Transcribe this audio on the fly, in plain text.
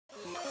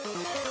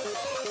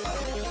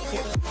to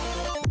do.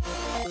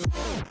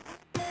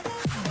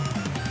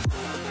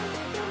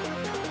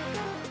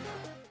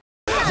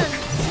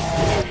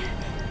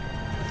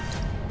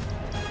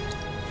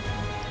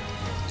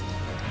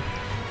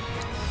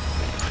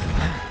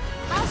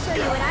 I'll show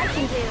you what I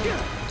can do.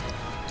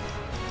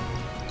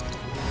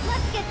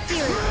 Let's get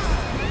serious.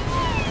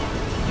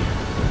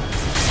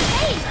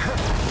 Hey!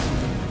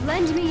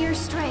 Lend me your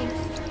strength.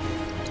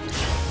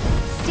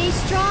 Stay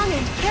strong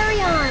and carry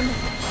on.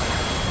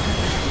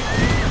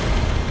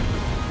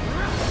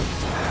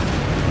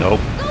 Nope.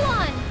 Go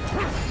on.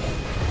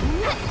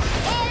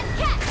 And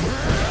catch.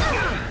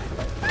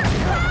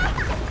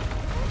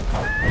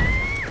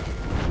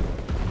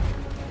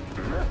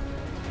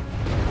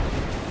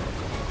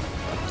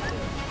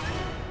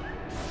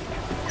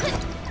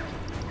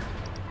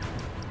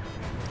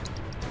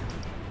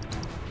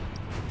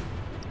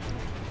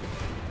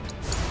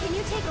 Can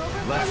you take over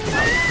for me?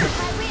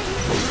 I win.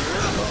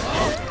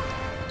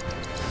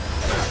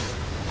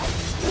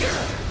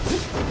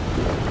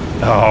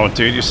 Oh,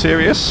 dude, you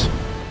serious?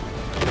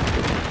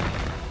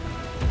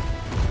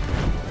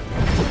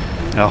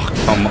 Oh,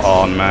 come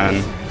on,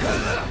 man.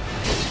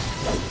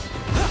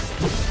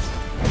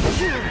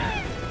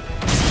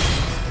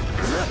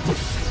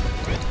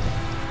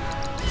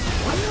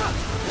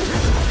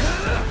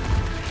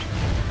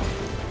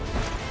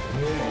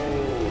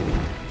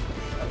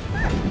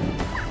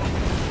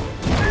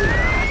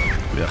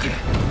 Ugh.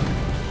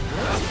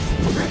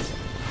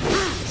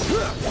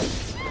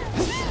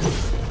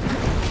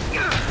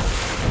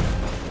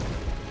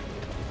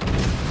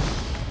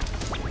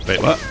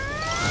 Wait, what?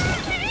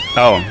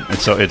 Oh,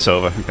 it's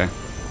over. Okay.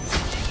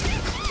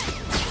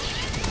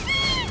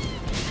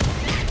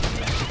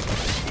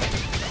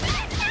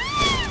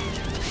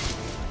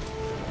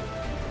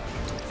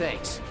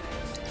 Thanks.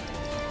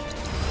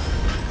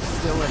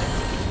 Still in it.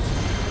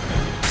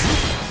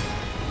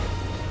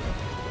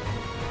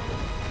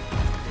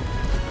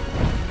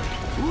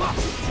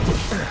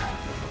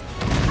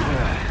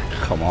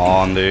 Come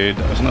on, dude.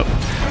 That was not.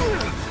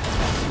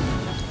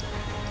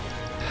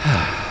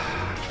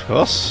 Of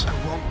course. I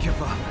won't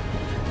give up.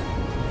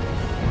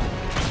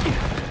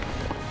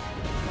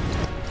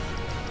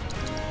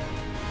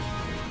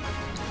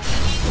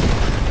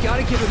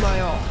 Gotta give it my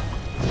all.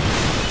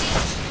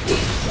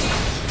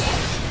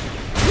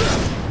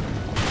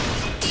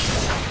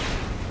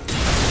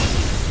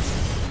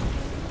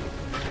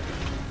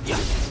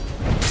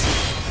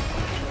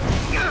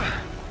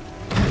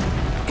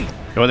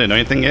 You want to know the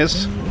annoying thing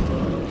is?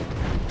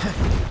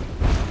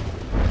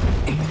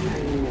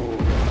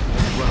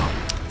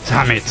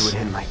 Damn it! Do it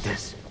in like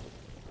this.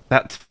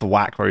 That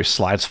whack where he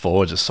slides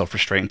forwards is so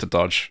frustrating to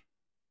dodge.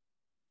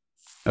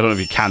 I don't know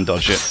if you can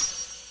dodge it.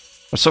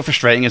 What's so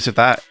frustrating is if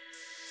that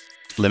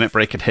limit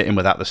break had hit him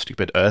without the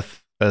stupid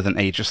Earthen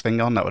Aegis thing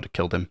on, that would have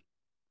killed him.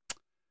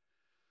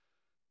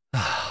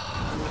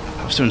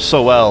 I was doing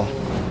so well.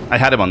 I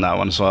had him on that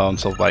one as well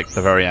until like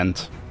the very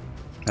end.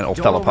 And it all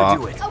fell apart.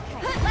 Okay,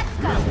 let's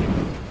go.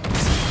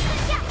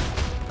 Yeah.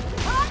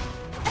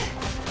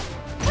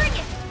 Bring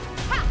it.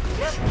 Ha.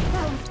 That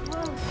was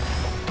close.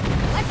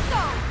 Let's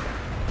go.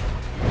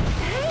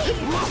 Hey,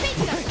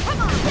 Vista, come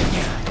on.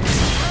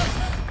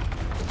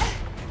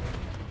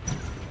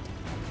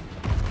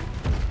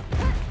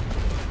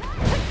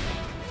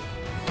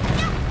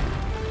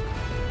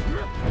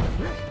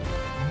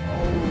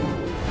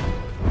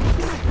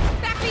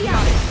 Back me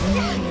up.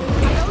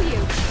 I owe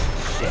you.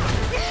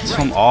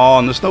 Come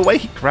on, there's no way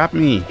he grabbed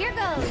me. Here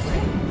goes.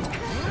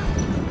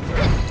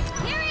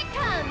 Here it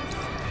comes.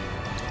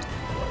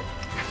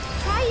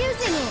 Try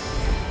using it.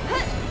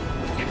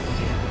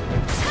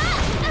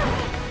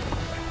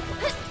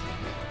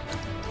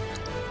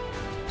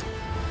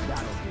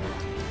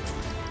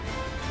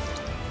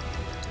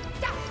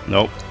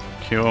 Nope.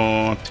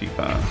 Cure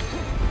Tifa.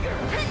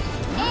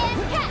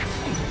 And catch.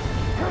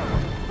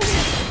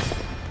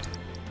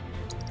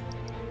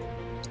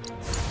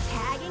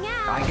 Tagging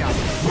out. I got it.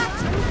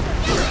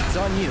 It's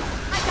on you.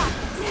 I got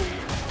this.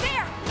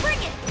 There,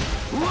 bring it.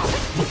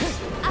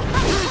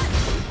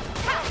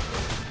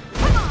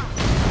 Come on.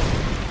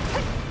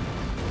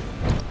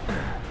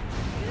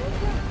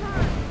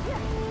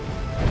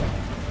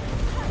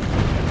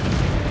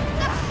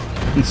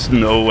 There's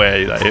no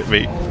way that hit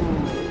me.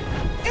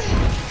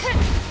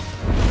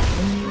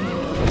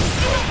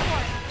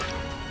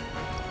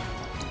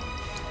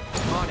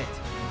 On it.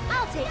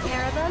 I'll take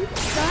care of him.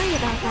 Sorry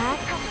about that.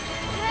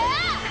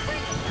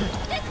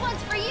 This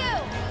one's for you.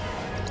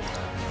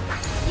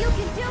 You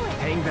can do it.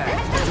 Hang back.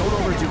 Don't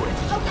overdo it.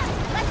 Okay,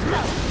 let's go.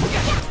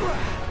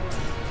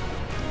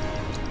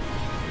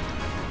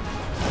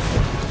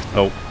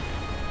 Oh.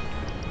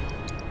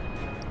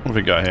 What have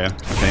we got here?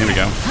 Okay, here we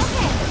go.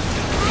 Okay,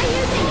 try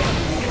using it.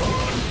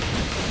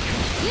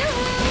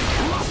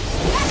 Yoo-hoo.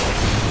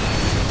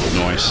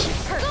 Nice.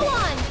 Go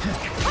on.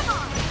 Come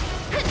on.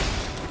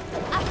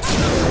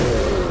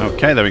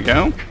 Okay, there we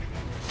go.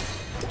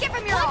 Give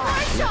him your all.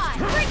 Shot.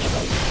 Bring it.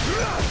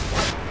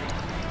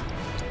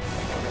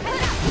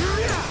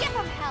 Give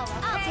him hell.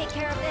 I'll take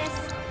care of this.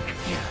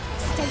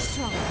 Stay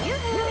strong.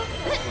 Yoo-hoo.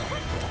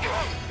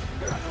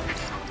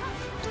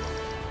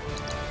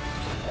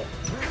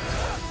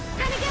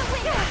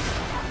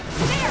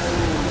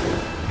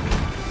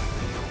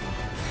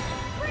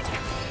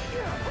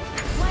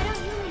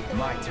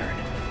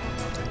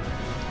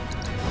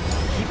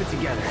 Keep it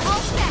together. All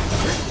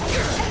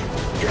set.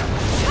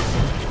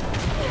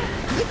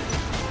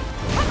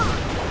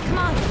 Come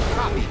on.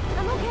 Copy.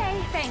 I'm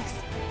okay. Thanks.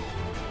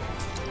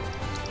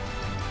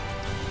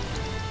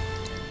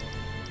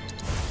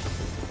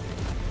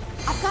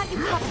 I've got you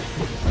covered.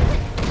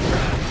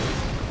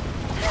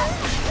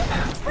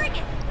 Bring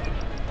it.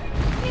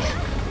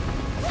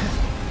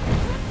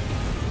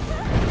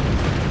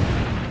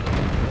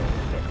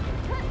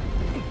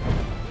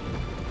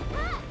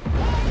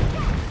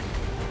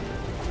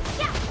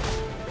 Yeah.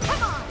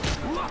 Come on.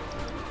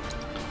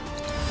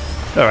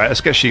 All right,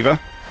 let's get Shiva.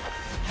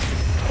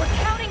 We're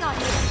counting on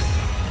you.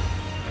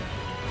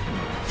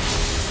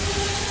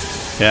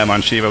 Yeah,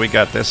 man, Shiva, we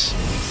got this.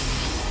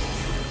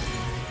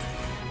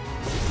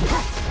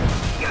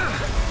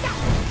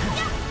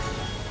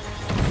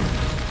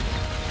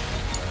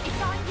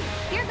 It's on you.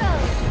 Here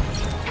goes.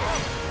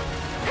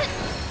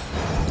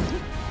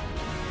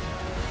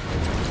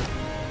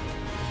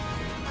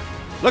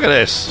 Look at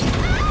this.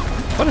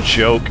 What a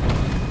joke.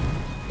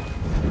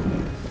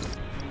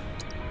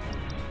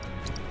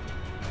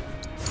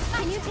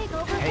 Can you take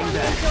over? Hang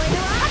back.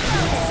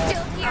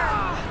 Still here.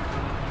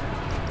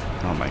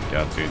 Oh my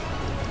god, dude.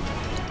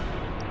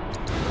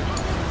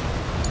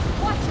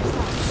 Watch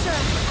yourself.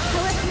 Sure.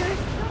 However,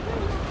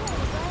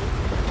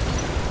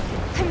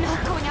 I'm not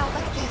going out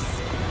like this.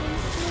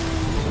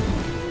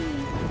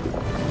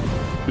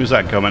 Who's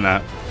that coming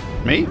at?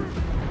 Me? All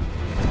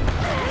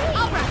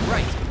right.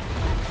 Right.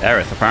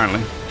 Aerith, apparently.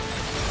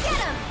 Get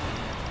him.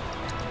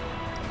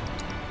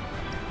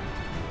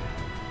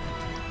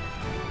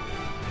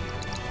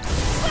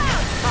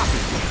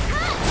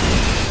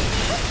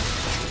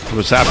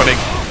 What's happening?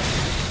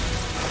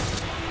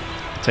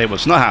 I'll tell you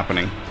what's not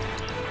happening.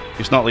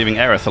 He's not leaving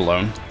Aerith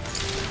alone.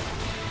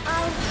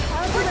 I'll do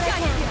what I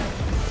can.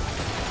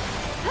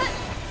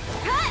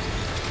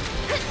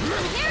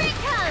 Here it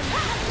comes.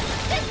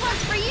 This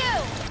one's for you.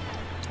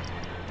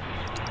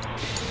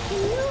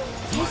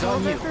 Can you He's take on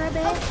over you. for a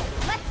bit?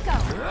 Let's go.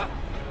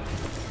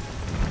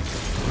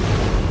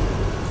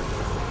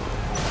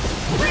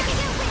 Bring it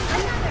in with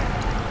another.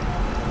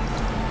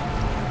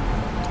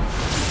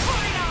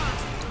 Pour it on.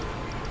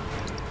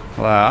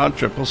 Cloud,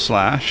 triple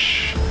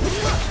slash.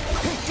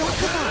 Don't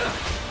give up.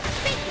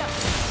 Bingo.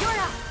 You're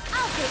up.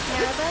 I'll take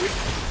care of him.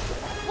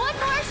 One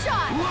more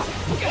shot.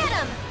 Get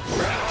him.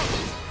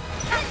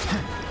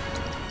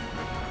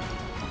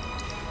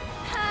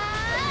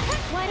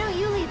 Why don't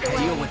you lead the way?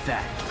 Deal with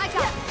that. I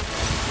got this.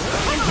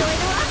 Enjoy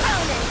the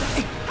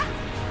opponent.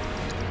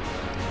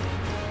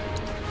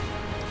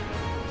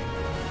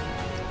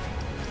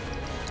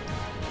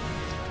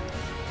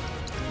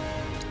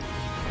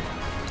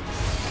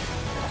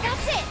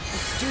 That's it.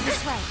 Let's do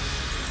this right.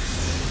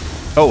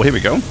 Oh, here we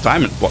go.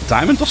 Diamond. What,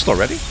 diamond dust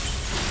already?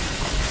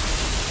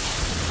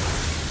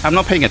 I'm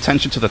not paying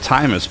attention to the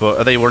timers, but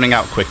are they running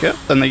out quicker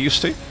than they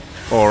used to?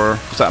 Or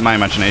is that my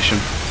imagination?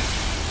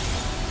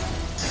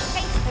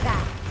 Thanks for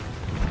that.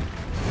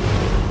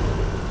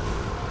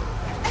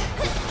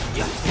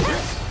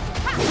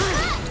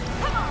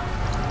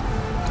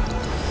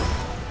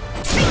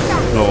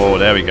 Oh,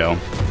 there we go.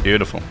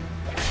 Beautiful.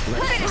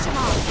 Finish him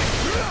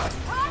off.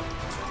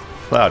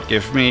 Cloud,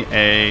 give me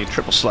a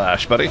triple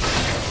slash, buddy.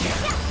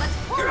 Let's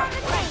pour on the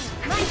pain.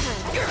 My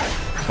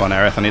turn. Come on,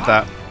 Aerith, I need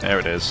that. There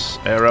it is.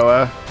 Arrow,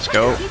 let's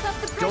go. Keep up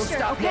the pressure, Don't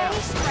stop okay? now.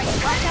 Strike.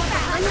 Watch out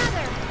for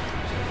another.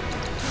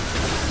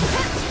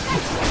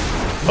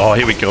 Oh,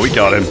 here we go. We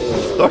got him.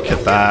 Look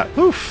at that.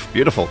 Oof.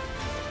 Beautiful.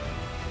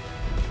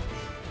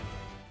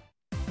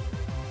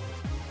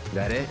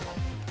 That it?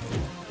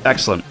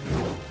 Excellent.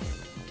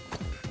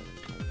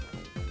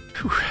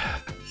 Whew.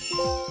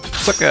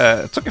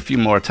 It took a few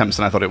more attempts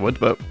than I thought it would,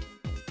 but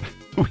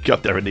we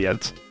got there in the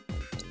end.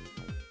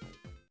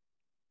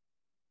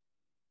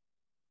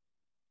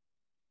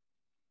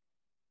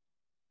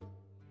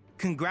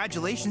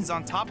 Congratulations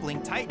on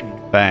toppling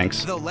Titan.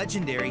 Thanks. Though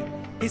legendary,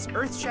 his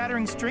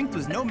earth-shattering strength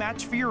was no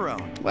match for your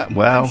own. Well,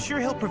 I'm sure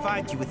he'll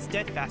provide you with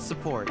steadfast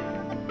support.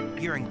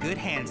 You're in good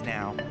hands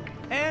now,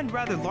 and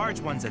rather large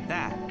ones at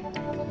that.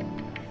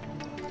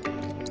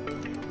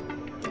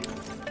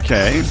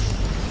 okay.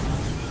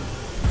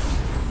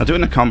 Now,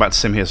 doing a combat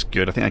sim here is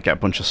good. I think I get a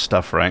bunch of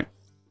stuff, right?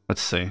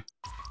 Let's see.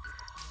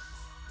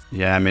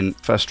 Yeah, I mean,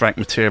 first strike,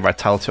 material,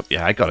 vitality.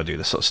 Yeah, I gotta do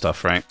this sort of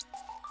stuff, right?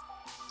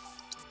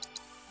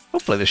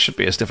 Hopefully this should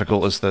be as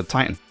difficult as the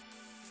Titan.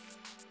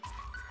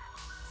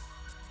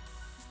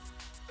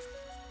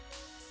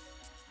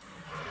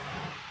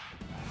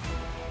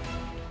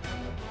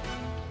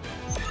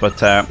 But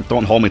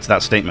don't hold me to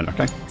that statement,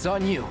 okay? It's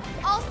on you.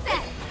 All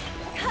set.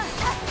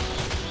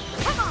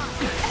 Come on.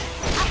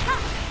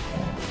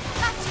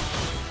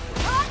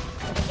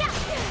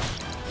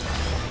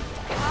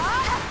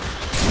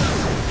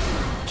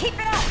 Keep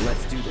it up.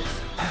 Let's do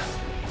this.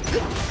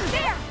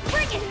 There.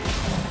 Bring it.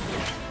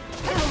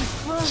 That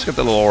was close. Let's get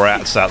the little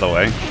rats out of the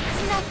way.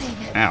 It's nothing.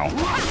 Ow.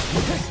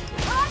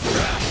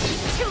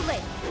 Too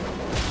late.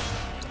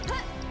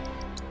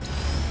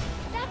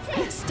 That's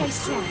it. Stay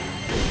strong.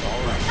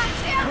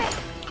 Damn it.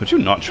 Could you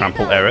not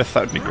trample Aerith?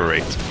 That would be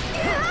great.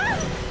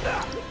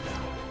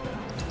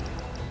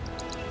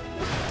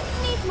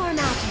 Needs more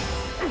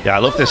magic. Yeah, I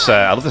love this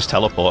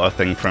teleporter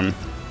thing from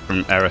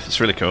Aerith.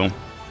 It's really cool.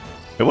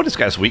 But what is this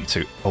guy's weak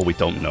to? Oh, we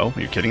don't know.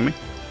 Are you kidding me?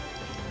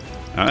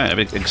 Alright, a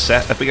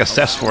big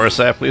assess for us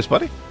there, please,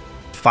 buddy.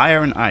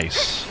 Fire and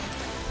ice.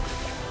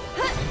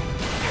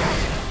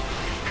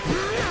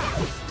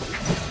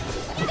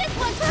 This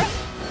one's for...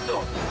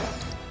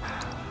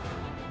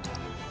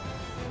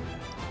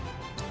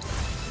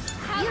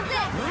 How's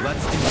this?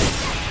 Let's do it.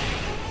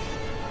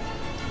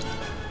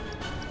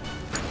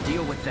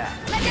 Deal with that.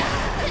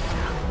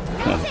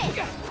 That's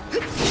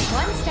it.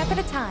 One step at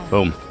a time.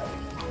 Boom.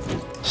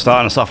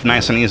 Starting us off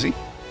nice and easy.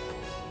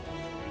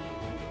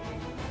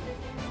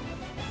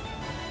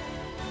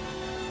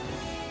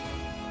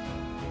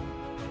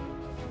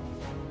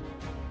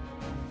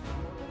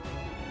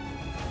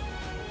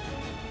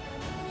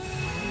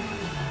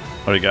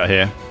 What do we got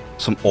here?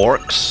 Some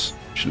orcs.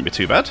 Shouldn't be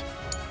too bad.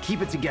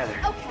 Keep it together.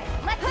 Okay,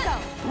 let's go.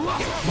 Come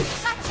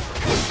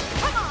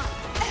on.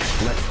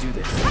 Let's do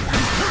this.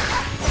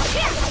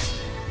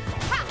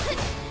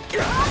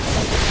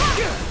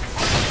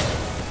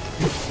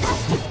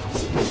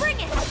 Bring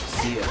it.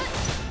 See ya.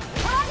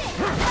 On it.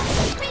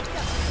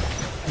 Bingo.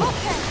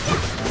 Okay.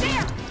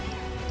 There.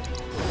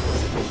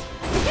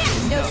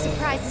 No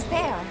surprises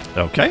there.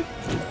 Okay.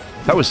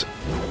 That was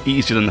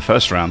easier than the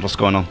first round. What's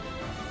going on?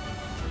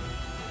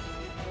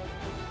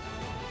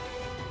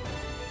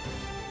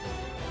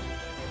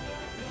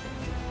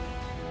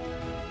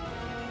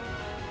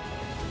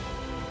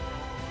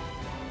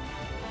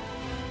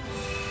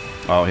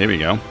 Oh, here we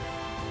go.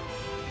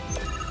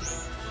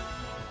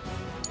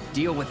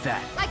 Deal with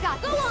that. I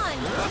got. Go on.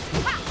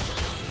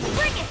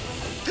 Bring it.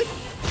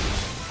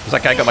 Has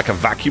that guy got like a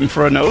vacuum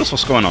for a nose?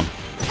 What's going on?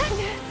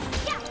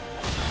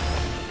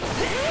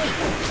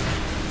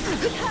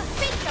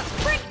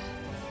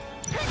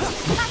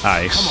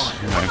 Nice.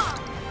 Okay.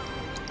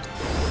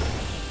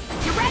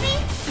 You ready?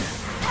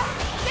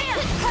 There.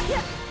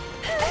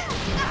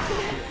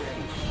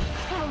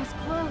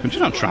 Could you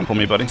not trample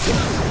me, buddy?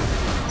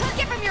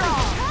 Give him your all.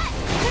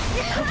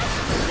 Come on.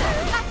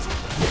 That's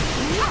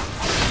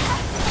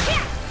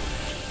it.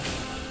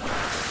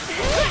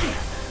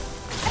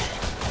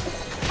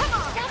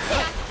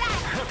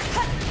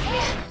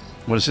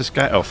 What is this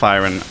guy? Oh,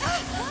 fire and...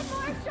 One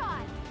more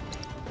shot.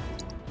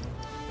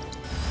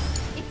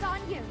 It's on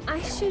you.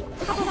 I should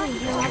probably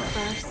heal up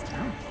first.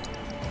 Can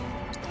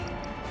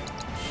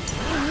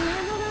you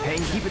handle that? Hey,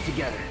 keep it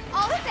together.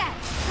 All set.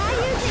 Try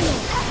using it.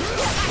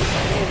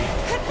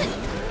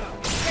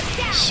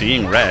 Get down.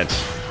 Seeing red.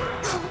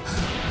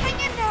 Hang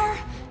in there.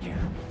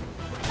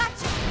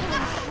 Gotcha.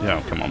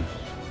 Yeah, come on.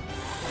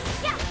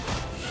 Yeah.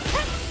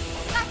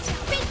 Gotcha.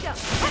 Bingo.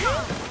 Come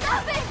on.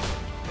 Stop it.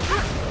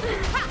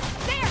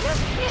 There.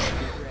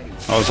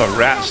 Oh, there's a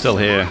rat still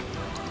here.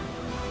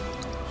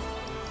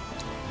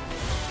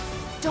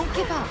 Don't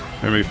give up.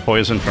 Remove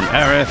poison from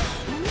Aerith.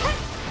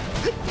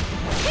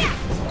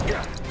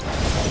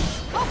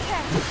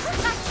 Okay.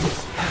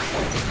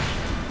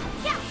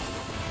 Yeah.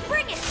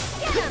 Bring it.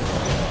 Get him.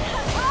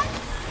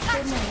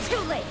 Gotcha.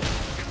 Too late.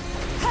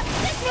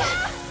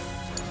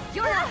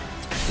 You're up.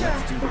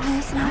 Let's do this.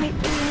 This might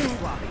be it.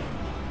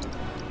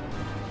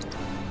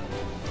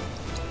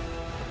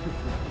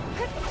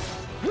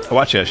 Oh,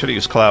 actually, I should have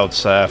used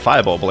Cloud's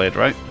Fireball Blade,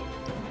 right?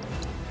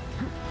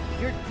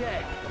 You're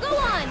dead. Go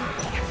on.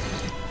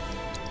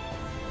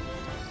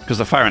 Because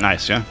the fire and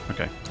ice, yeah?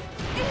 Okay.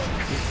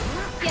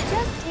 Yeah,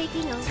 just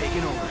taking over.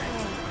 Taking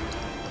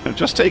over.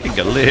 Just taking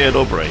a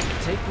little break.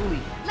 Take the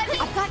lead. Let me.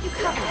 I've got you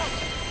covered.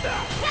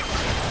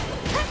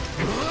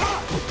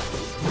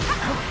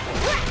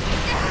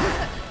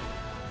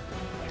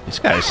 These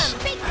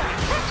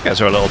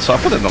guys are a little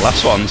tougher than the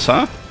last ones,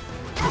 huh?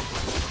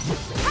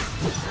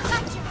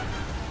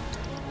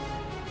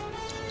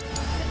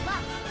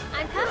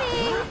 I'm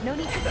coming. No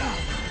need to go.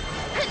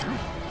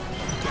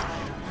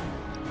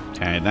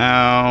 Okay,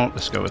 now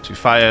let's go with two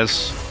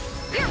fires.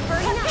 You're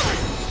burning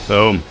up.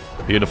 Boom.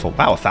 Beautiful.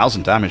 Wow,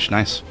 1,000 damage.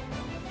 Nice.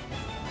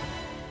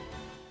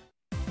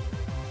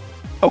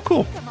 Oh,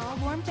 cool. I'm all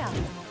warmed up.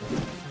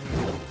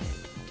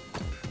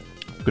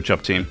 Good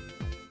job, team.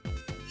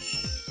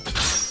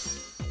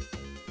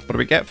 What do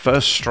we get?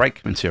 First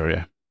strike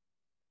materia.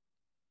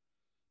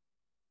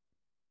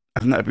 I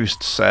think that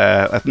boosts.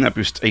 I think that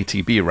boosts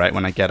ATB, right?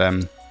 When I get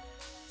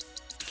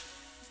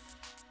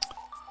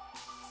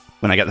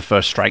the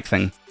first strike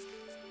thing.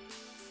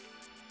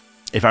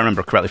 If I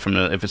remember correctly from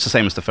if it's the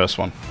same as the first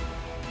one,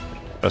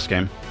 first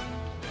game.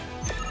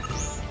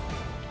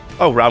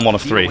 Oh, round 1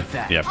 of 3.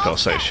 Yeah, of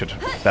course. So I should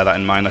bear that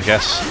in mind, I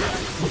guess.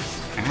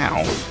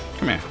 Ow!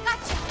 Come here.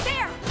 Gotcha.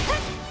 There.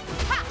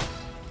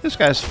 This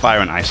guy's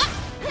fire and ice.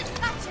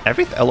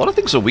 A lot of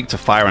things are weak to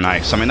fire and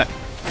ice. I mean, I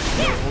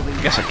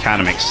guess it kind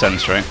of makes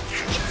sense, right?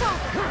 It's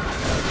over.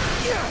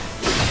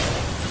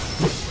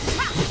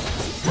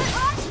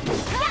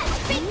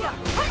 Bingo.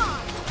 Come on.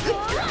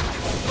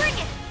 Bring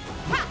it.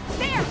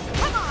 There.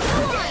 Come on.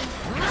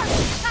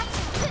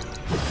 Gotcha.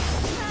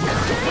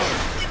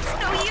 It's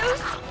no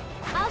use.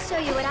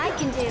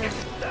 can do.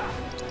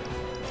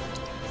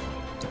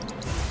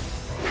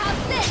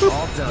 How's this?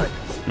 All done.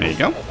 There you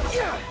go.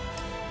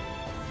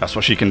 That's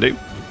what she can do.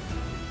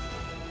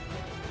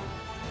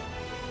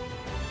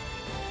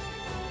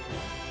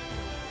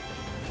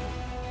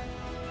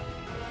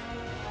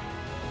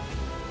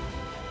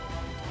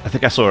 I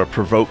think I saw a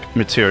provoke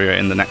materia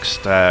in the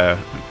next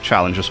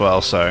challenge as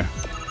well, so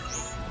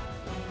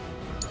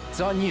It's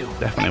on you.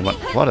 definitely.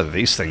 What are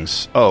these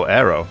things? Oh,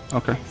 arrow.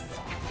 Okay.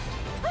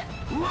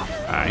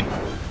 Aye.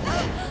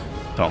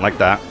 Don't like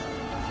that.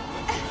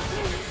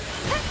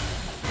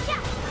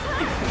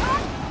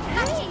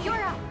 Hey,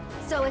 you're up.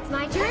 So it's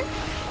my turn?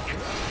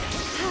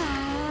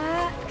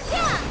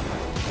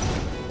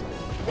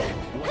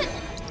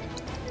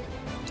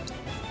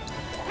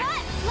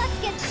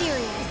 Let's get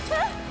serious.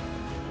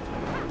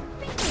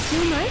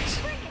 Too much?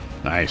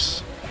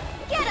 Nice.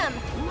 Get him!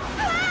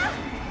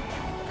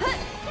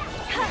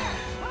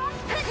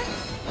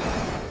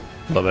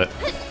 Love it.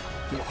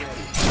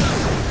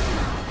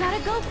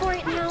 Gotta go for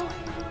it now.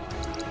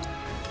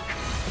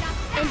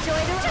 Enjoy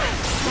the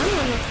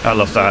ride. I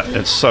love that.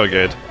 It's so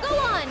good. Go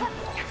on!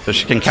 So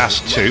she can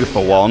cast 2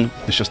 for 1.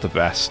 It's just the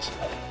best.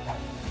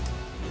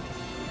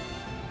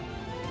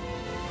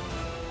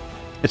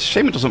 It's a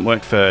shame it doesn't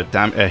work for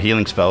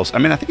healing spells. I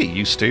mean, I think it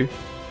used to.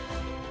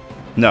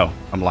 No,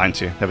 I'm lying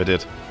to you. Never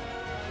did.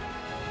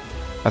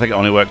 I think it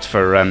only worked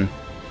for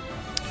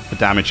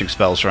damaging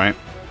spells, right?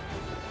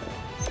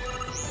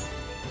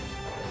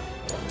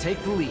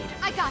 Take the lead.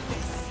 I got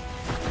this.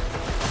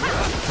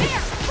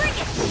 Here, bring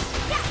it!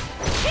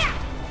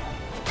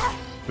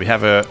 We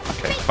have a...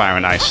 Okay, fire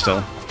and ice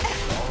still.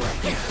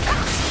 Here it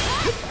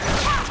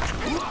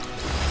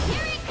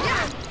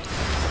comes!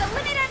 The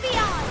limit and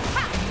beyond!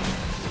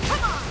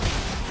 Come on!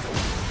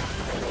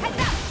 Heads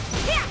up!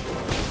 Here!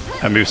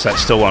 Her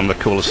moveset's still one of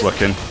the coolest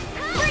looking.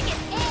 Bring it!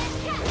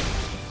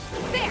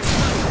 There!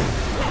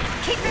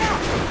 Keep it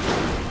up!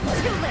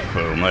 Too late!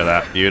 Boom, look at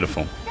that.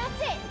 Beautiful.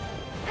 That's it!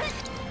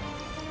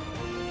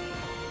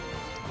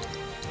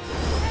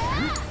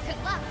 Good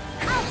luck!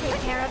 I'll take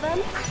care of them!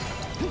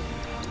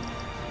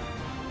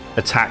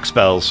 Attack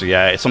spells,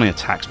 yeah, it's only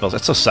attack spells.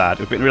 It's so sad.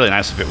 It would be really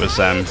nice if it was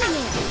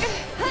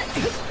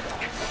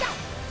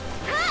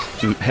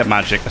hit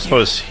magic. I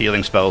suppose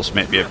healing spells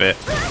may be a bit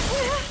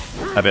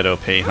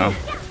OP, huh?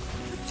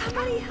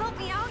 Somebody help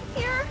me out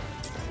here!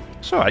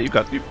 It's alright,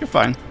 you're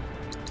fine.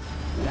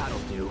 That'll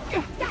do.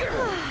 Come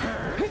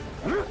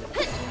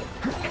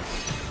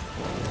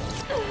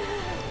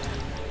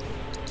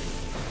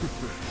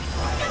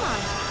on,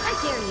 I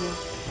dare you.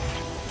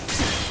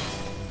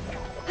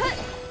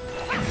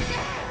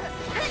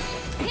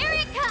 Here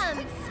it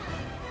comes!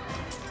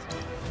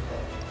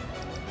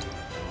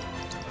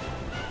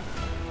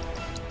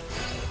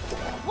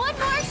 One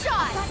more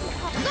shot!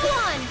 Go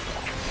on!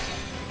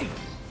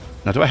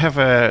 Now, do I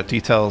have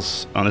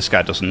details on this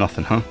guy? Does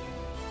nothing, huh?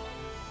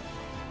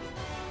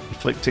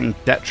 Inflicting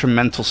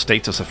detrimental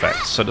status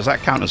effects. So does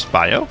that count as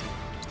bio?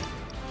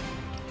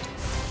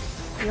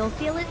 You'll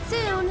feel it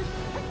soon.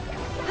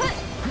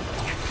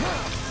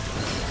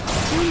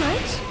 Too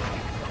much?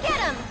 Get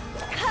him!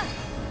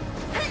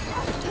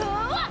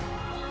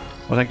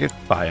 Well, I give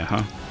fire,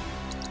 huh?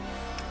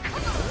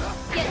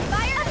 Get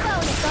fire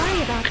bonus!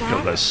 Sorry about God,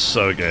 that. that's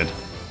so good.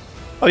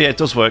 Oh yeah, it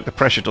does work. The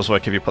pressure does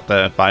work if you put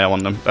the bio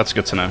on them. That's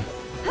good to know.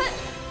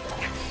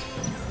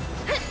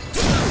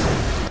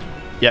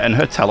 Yeah, and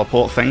her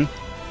teleport thing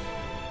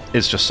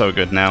is just so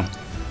good now.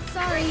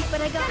 Sorry,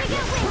 but I gotta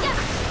get wind.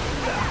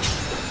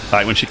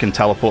 Like when she can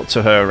teleport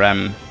to her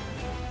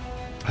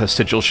her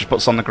sigil she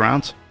puts on the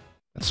ground.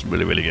 That's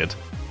really, really good.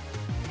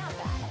 Not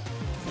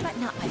bad, but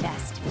not my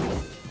best.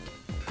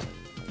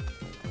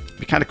 It'd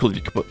be kind of cool if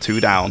you could put 2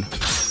 down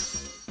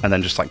and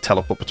then just like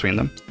teleport between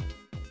them.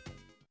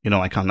 You know,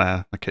 like on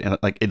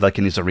like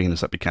in these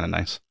arenas, that'd be kind of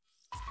nice.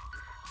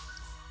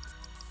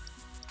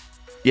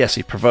 Yes,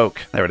 you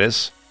provoke. There it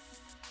is.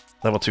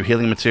 Level 2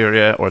 healing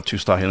materia or a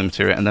 2-star healing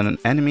materia, and then an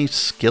enemy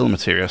skill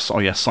materia. Oh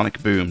yeah,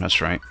 Sonic Boom.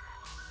 That's right.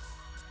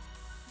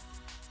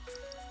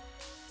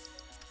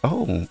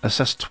 Oh,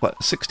 assess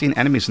 16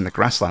 enemies in the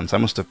grasslands. I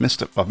must have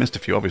missed it. I've missed a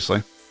few,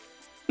 obviously.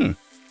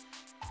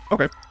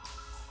 Okay.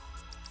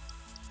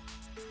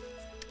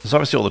 There's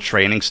obviously all the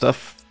training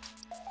stuff.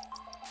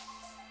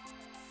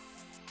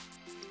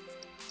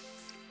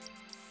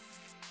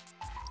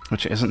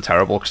 Which isn't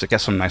terrible, because it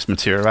gets some nice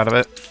material out of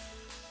it.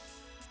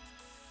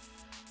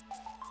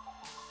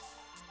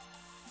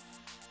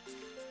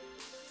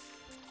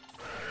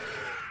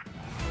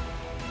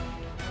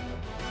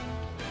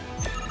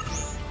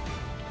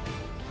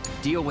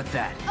 Deal with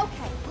that.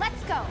 Okay,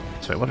 let's go.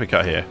 So what do we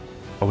got here?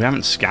 Oh, we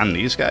haven't scanned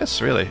these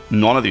guys? Really?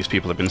 None of these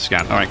people have been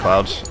scanned. Alright,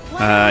 Clouds.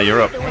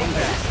 You're up.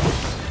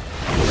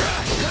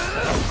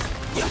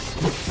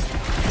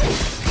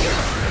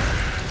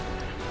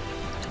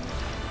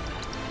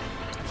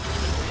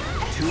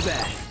 Too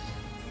bad.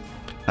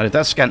 Now, did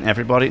that scan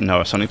everybody?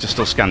 No, so I need to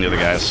still scan the other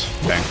guys.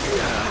 Okay.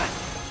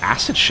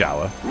 Acid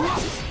shower?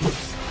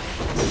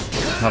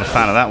 Not a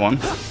fan of that one.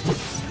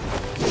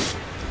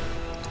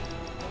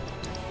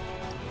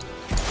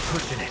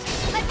 Pushing it.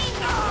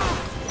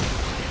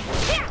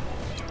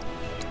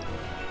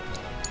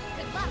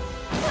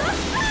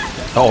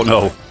 Oh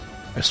no!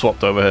 I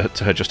swapped over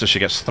to her just as she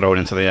gets thrown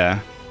into the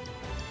air.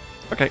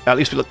 Okay, at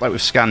least we look like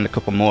we've scanned a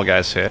couple more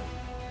guys here.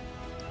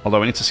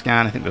 Although we need to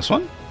scan, I think, this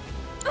one.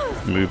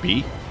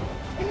 Movie.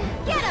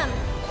 Get him!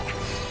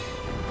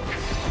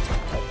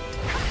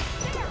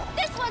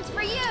 This one's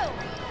for you!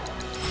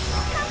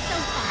 Not so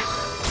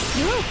fast.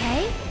 You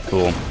okay?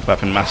 Cool.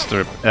 Weapon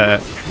master.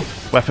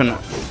 Weapon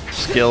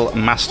skill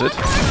mastered.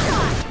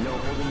 No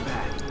holding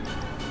back.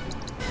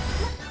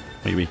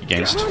 Maybe weak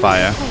against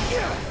fire.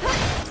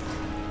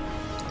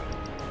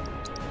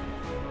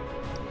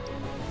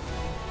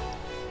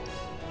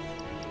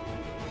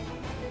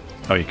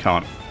 Oh, you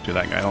can't do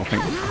that guy, I don't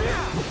think.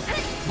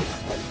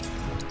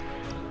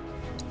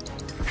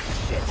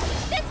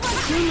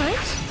 Too much?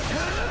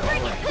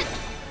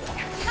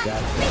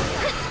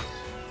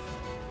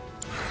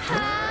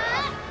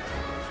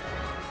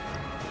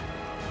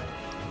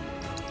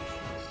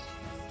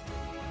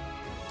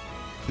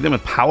 Them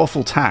with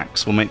powerful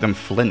attacks will make them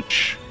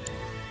flinch.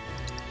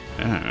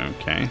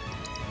 Okay.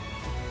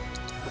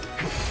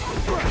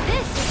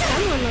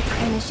 Someone looks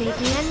kind of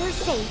shaky and we're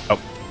safe. Oh,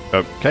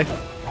 okay.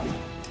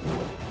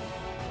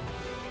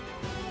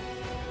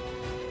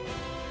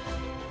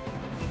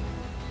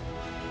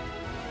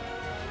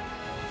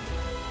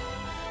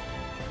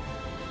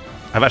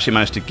 I've actually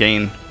managed to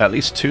gain at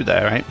least 2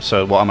 there, right?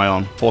 So what am I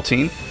on?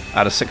 14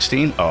 out of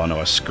 16? Oh no,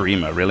 a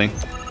screamer, really?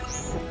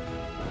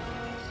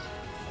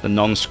 The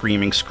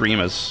non-screaming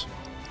screamers.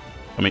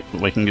 I mean,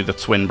 we can do the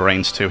twin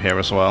brains too here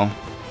as well.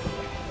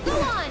 Go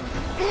on!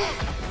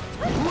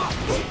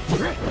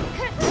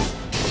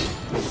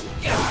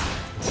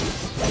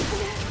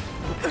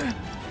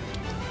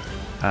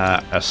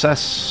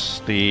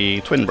 Assess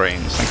the twin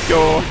brains. Thank you.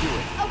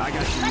 I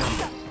got your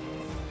number.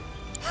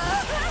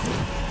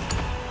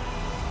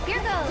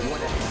 Here goes!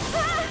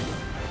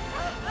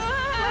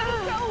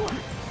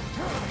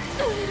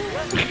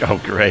 Oh,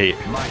 great.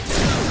 My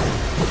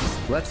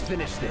turn. Let's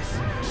finish this.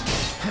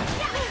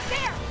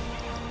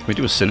 Can we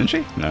do a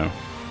synergy? No.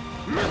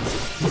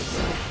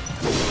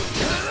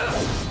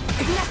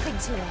 Nothing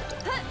to it.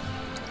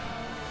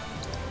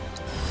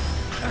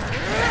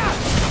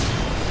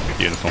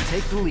 Beautiful.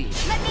 Take the lead.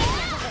 Let me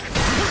handle it.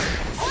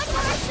 One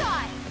more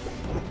shot.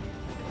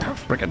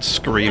 Frickin'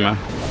 screamer.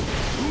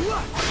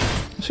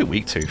 What's he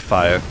weak to?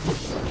 Fire.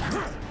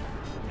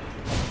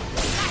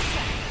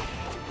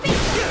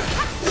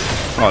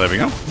 Oh, there we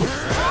go.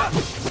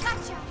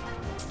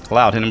 Gotcha.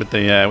 Loud, hit him with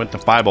the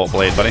fireball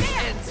blade, buddy.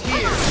 Ends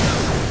here.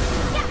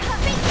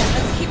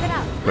 Let's keep it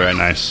up. Very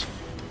nice.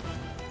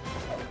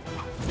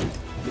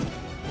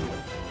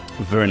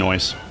 Very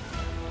nice.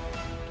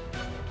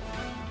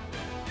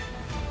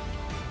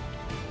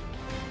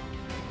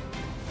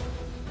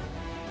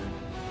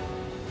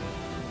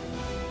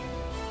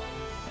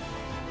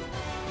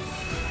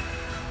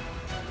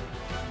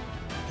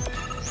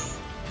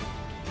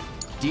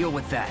 Deal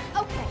with that.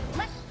 Okay,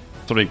 let's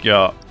So we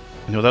got,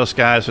 we know those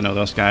guys, we know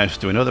those guys.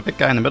 Do we know the big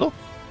guy in the middle?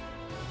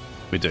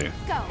 We do.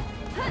 go.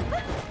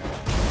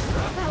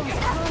 That was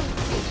close.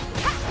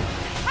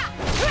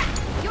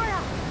 You're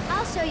up.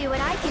 I'll show you what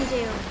I can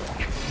do.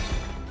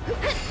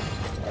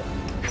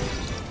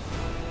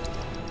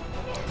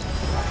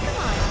 Come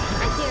on,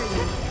 I dare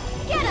you.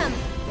 Get him!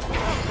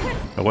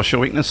 Oh, what's your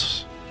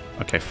weakness?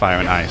 Okay, fire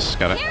and ice.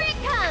 Got it. Here it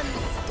comes!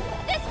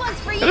 This one's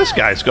for you! Look at this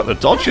guy's got the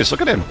dodges.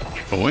 Look at him.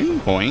 Boing,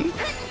 boing,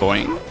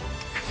 boing.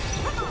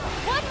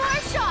 One more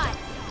shot!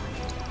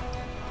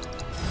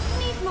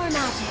 Needs more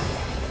magic.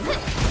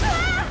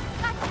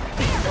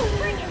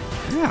 Bring it!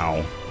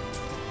 Ow.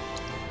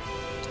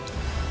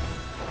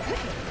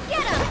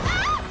 Get him!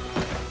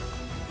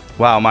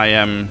 Wow, my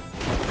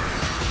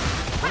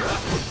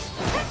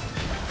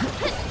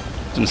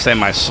didn't say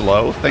my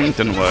slow thing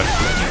didn't work.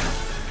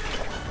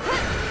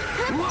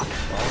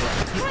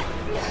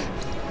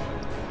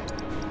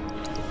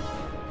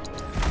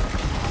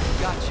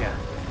 Gotcha.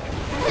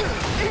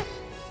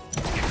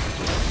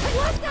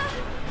 What the?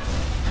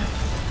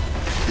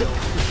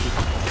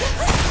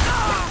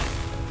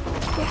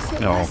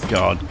 Oh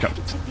god, god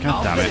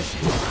damn it.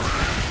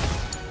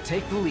 Finish it.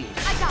 Take the lead.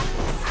 I got this.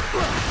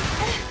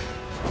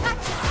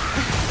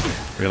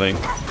 Really?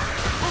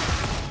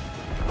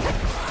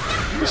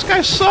 This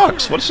guy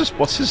sucks.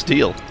 What's his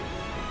deal?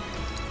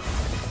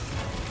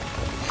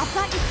 I've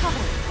got you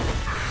covered.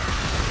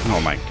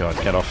 Oh my god,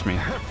 get off me.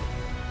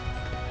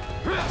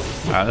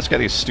 Let's get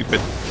these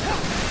stupid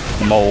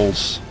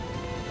moles.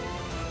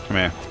 Come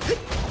here.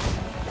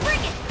 Bring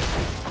it!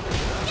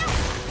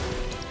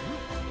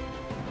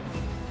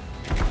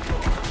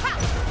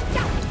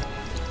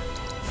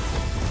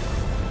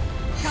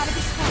 Gotta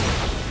be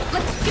smart.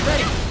 Let's get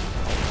ready.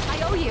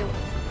 I owe you.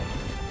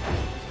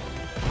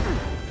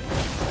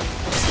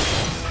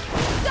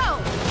 Go!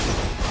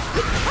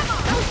 Come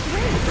on, that was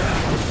great.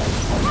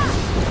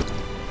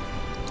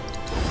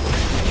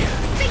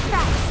 Think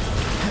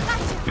fast.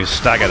 Gotcha. You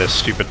stagger this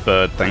stupid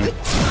bird thing. Give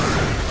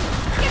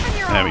him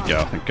your There we all.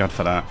 go. Thank God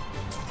for that.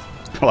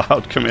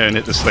 Cloud, come here and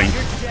hit this thing.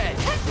 You're dead.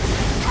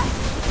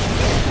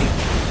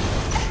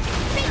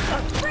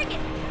 Bring it!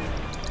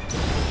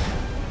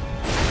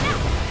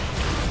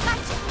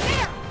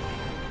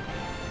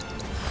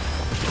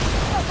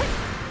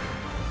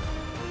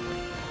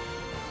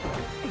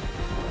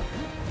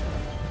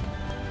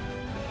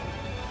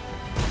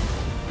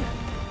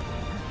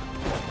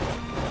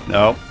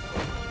 No.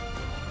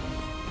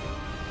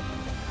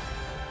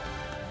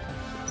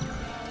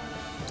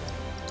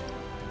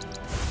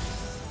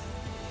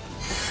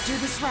 Let's do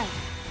this right.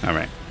 All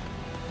right.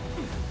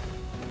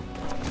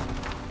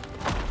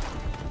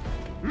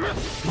 To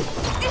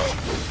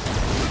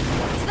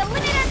the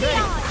limit and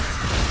beyond.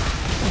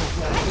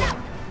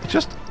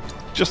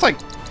 Just like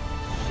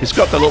he's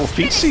got the little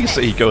feetsies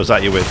that he goes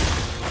at you with.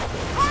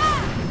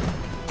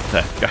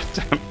 There,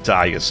 goddamn,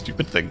 die, you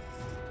stupid thing.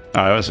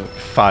 Oh, that was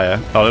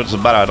fire. Oh, it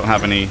doesn't matter. I don't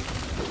have any.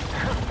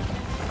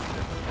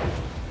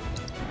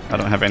 I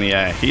don't have any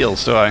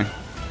heals, do I?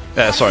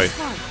 Sorry.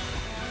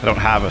 I don't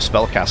have a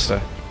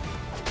spellcaster.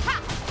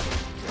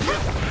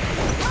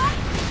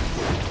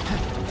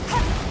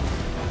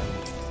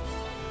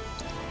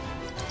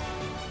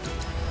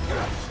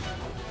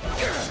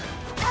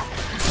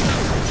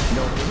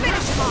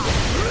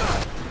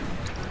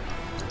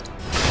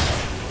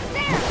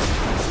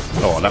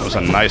 Oh, that was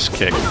a nice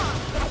kick.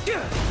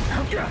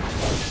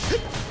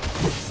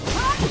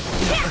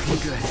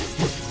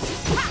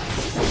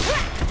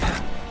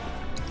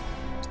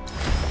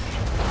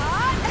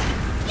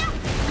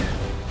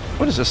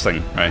 What is this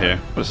thing right here?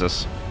 What is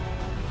this?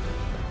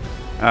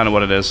 I don't know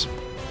what it is.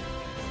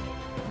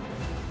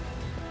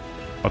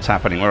 What's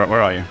happening? Where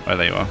are you? Oh,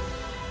 there you are.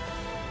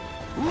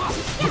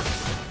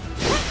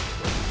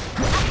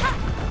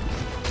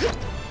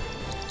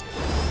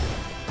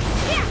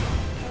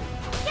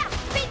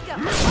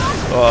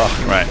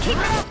 Oh, right.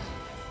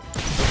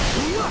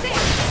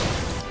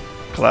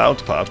 Cloud,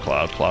 cloud,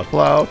 cloud, cloud,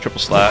 cloud.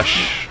 Triple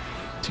slash.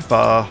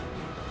 T-bar.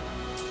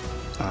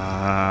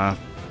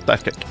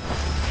 Dive kick.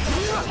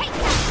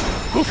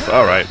 Oof,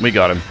 alright, we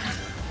got him.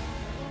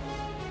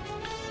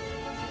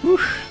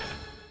 Oof.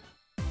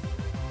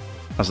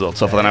 That was a little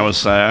tougher than I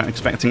was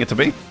expecting it to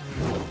be.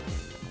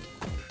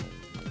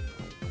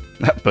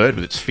 That bird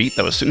with its feet,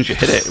 though, as soon as you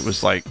hit it, it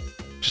was like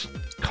just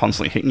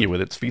constantly hitting you with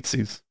its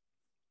feetsies.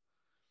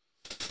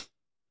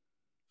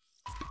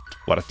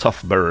 What a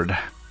tough bird.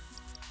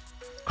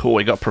 Cool,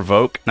 we got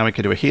Provoke. Now we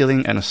can do a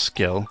healing and a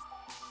skill.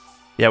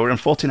 Yeah, we're in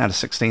 14 out of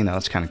 16 now.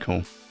 That's kind of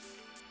cool.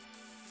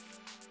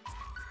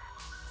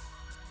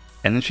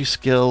 Energy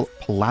skill,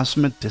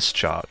 Plasma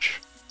Discharge.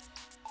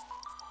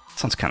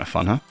 Sounds kind of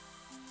fun, huh?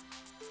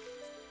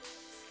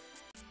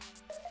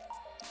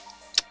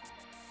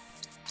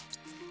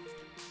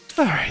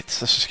 Alright,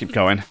 so let's just keep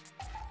going. I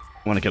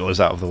want to get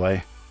those out of the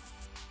way.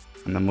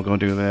 And then we'll go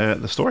do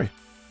the story.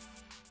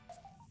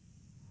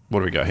 What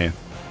do we got here?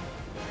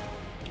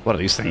 What are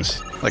these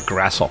things? Like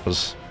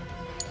grasshoppers.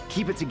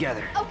 Keep it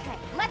together. Okay,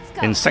 let's go.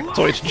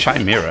 Insectoid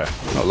Chimera.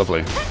 Oh,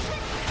 lovely.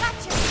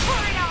 Gotcha.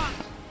 Pour it on.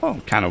 Oh,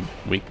 kind of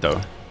weak,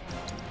 though.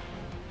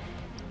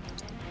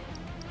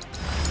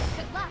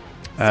 Good luck.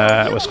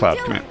 Where's Cloud?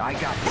 Come here. I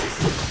got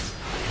this.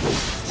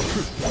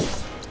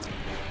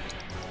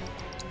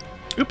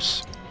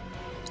 Oops.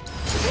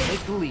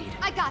 Take the lead.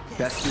 I got this.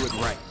 Best do it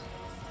right.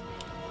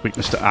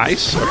 Weakness to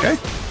ice. Okay.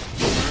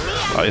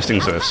 Oh, these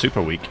things are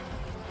super weak.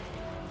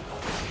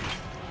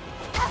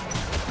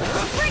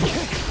 Bring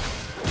it.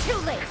 Too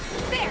late.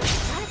 There.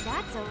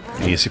 That's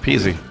over. Easy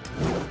peasy.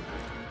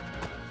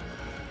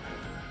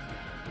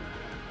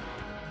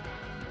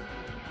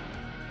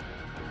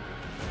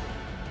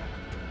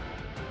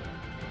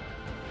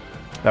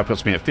 That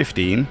puts me at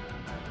 15.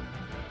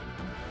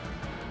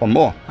 One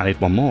more. I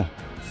need one more.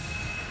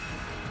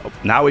 Oh,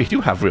 now we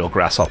do have real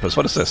grasshoppers.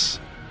 What is this?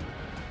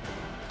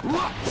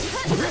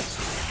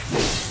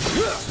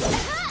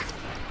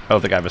 I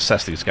don't think I've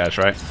assessed these guys,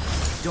 right?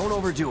 Don't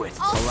overdo it.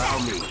 Allow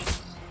me.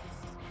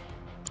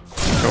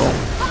 Cool.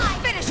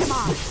 Finish him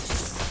off.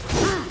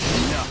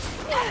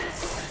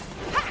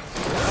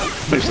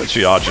 These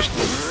literally are just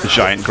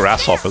giant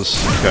grasshoppers.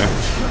 Okay.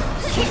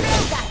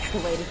 That's the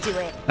way to do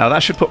it. Now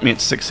that should put me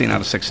at 16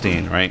 out of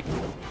 16, right?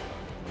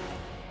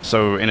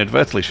 So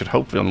inadvertently should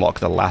hopefully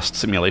unlock the last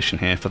simulation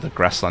here for the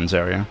grasslands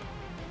area.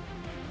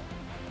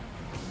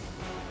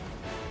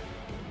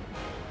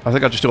 I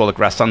think I'll just do all the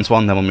grasslands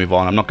one, then we'll move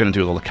on. I'm not going to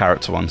do all the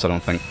character ones, I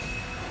don't think.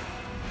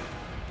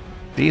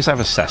 These I've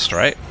assessed,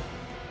 right?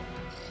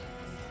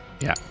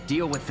 Yeah.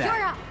 Deal with You're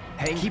that. up.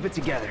 Hey, keep it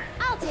together.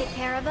 I'll take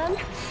care of him.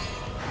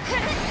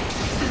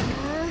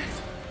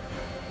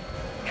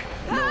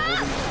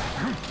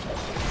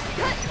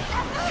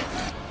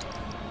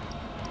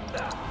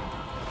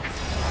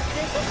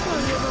 This is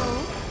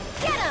wonderful.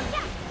 Get him!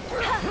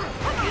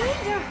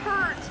 Kinda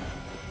hurt.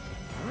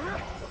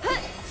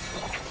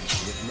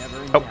 It's never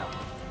in Oh. doubt.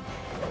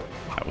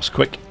 That was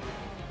quick.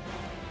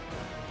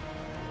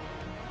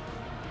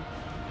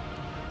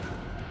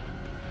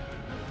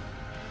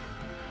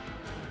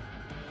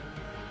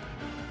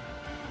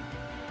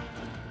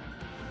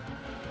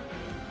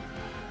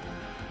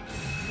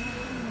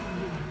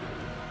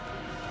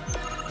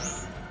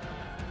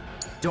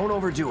 Don't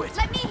overdo it.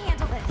 Let me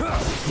handle this.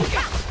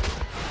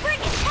 Bring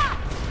it!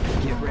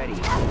 Get ready.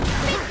 Bingo!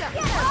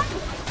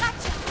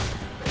 Gotcha!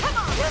 Come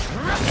on!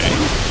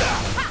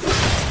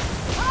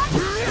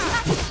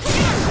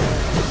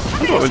 I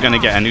thought we were going to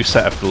get a new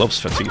set of gloves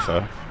for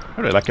Tifa.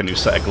 I really like a new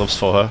set of gloves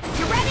for her.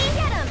 You ready?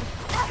 Get him!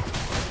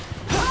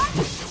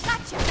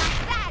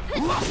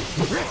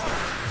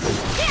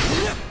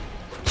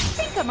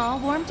 I'm all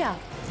warmed up.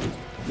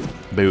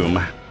 Boom.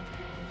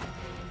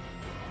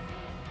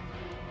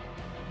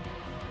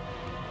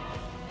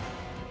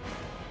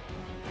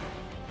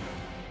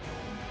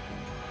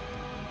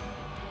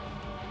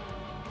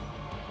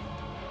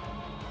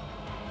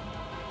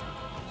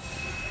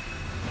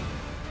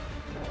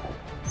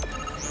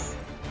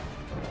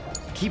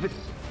 Keep it.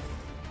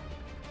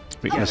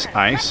 Weakness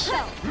ice.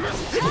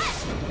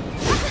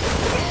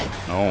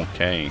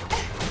 Okay.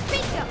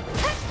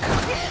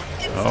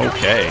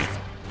 Okay.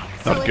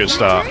 Not a good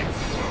start. Sorry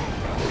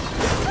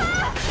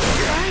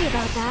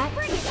about that.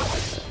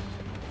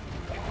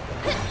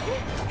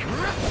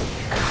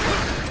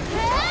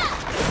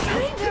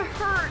 Kinda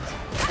hurt.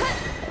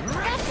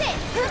 That's it.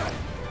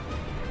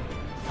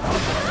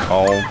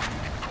 Oh.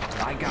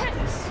 I got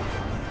this.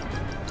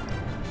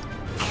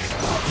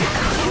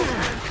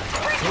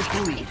 Take the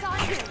lead. It's on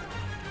you.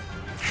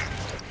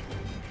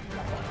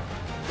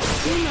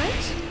 Too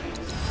much?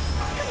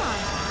 Come on,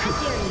 I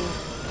dare you.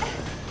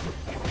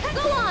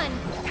 Go on.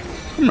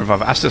 I don't remember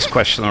if I've asked this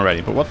question already,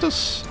 but what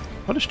does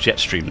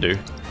Jetstream do?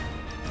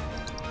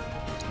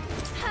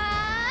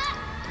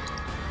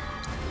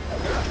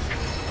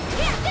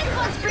 Yeah, this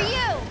one's for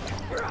you.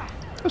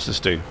 What does this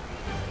do?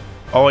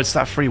 Oh, it's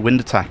that free wind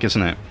attack,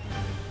 isn't it?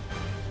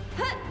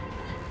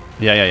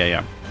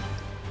 Yeah.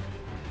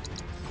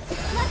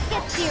 Let's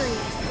get serious.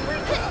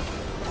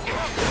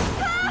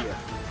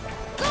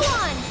 Go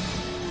on.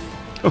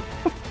 Oh,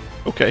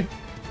 okay.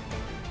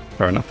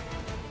 Fair enough.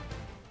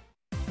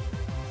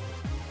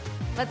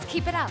 Let's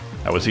keep it up.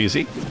 That was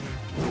easy.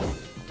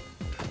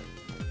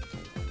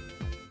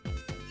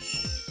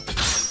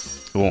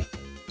 Cool.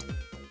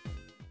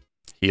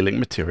 Healing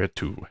Materia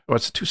 2. Oh,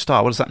 it's a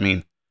 2-star. What does that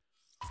mean?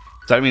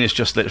 Does that mean it's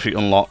just literally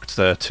unlocked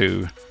the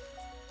 2?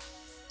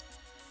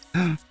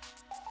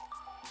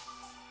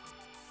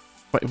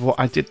 Wait, what?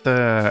 I did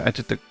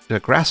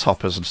the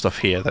grasshoppers and stuff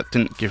here. That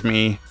didn't give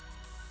me.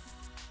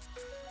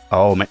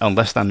 Oh,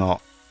 unless they're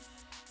not.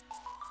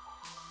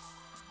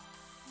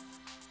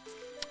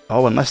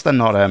 Oh, unless they're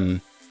not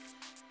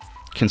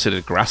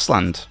considered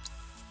grassland.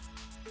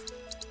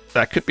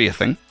 That could be a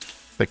thing.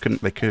 They could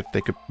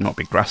not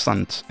be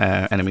grassland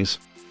enemies.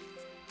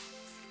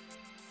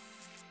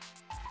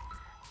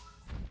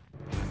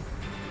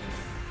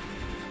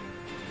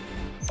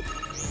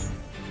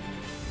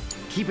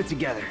 Keep it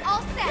together.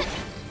 All set.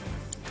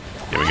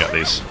 Here we got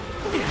these.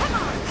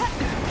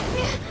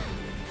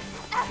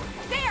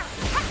 There.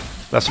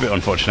 That's a bit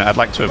unfortunate. I'd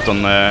like to have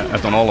done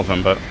I've done all of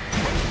them, but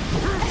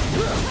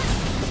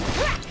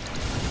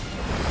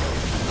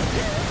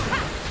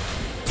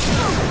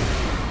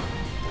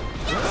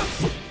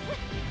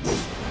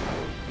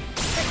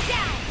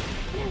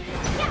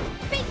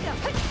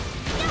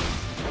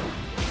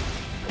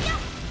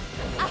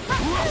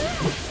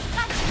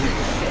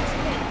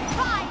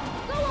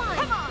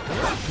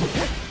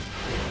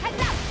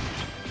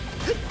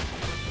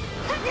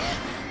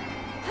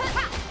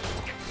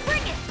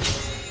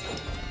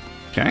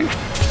okay.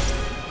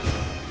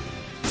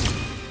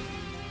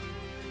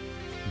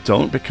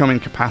 Don't become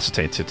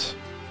incapacitated.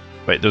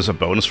 Wait, there's a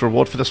bonus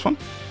reward for this one?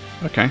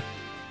 Okay.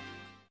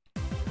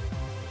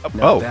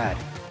 Not bad.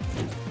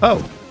 Oh.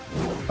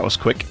 That was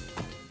quick.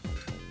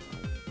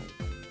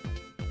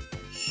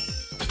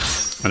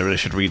 I really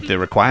should read the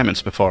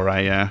requirements before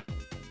I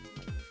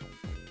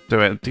do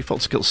it.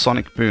 Default skill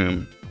Sonic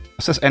Boom.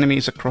 Assess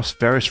enemies across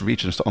various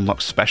regions to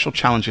unlock special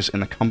challenges in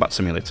the combat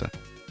simulator.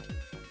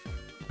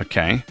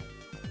 Okay.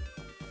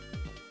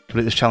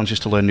 Complete these challenges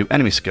to learn new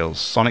enemy skills.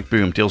 Sonic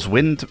Boom deals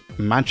wind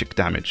magic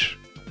damage.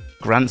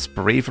 Grants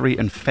bravery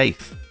and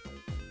faith.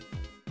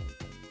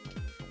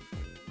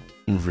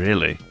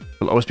 Really?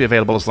 Will always be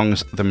available as long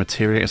as the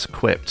materia is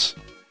equipped.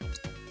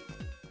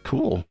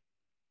 Cool.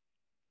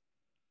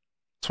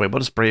 So wait, what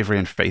does bravery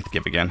and faith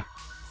give again?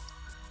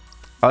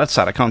 Oh, that's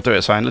sad. I can't do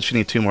it, so I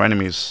literally need 2 more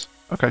enemies.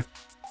 Okay.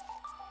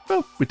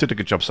 Well, we did a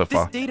good job so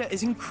far. This data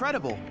is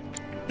incredible.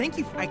 Thank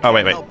you. I Oh, can't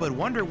wait. help but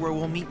wonder where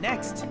we'll meet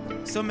next.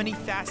 So many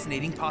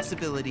fascinating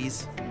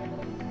possibilities.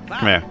 Wow.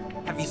 Come here.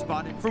 Have you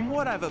spotted? From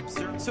what I've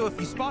observed, so if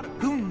you spot,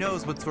 who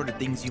knows what sort of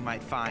things you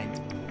might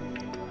find.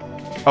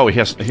 Oh, he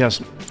has.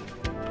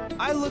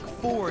 I look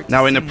forward to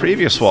Now, in the seeing what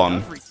previous you one,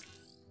 discover.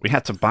 we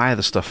had to buy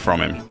the stuff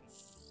from him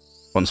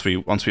once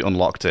we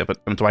unlocked it.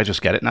 But do I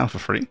just get it now for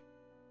free?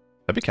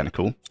 That'd be kind of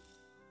cool.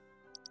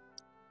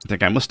 I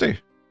think I must do.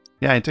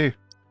 Yeah, I do.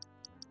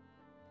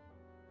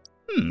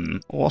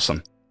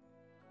 Awesome.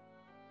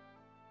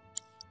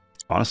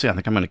 Honestly, I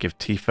think I'm going to give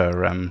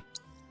Tifa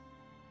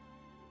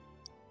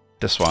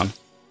this one.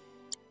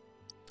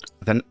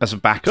 Then, as a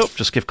backup,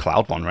 just give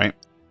Cloud one, right?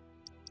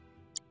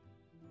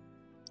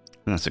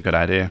 That's a good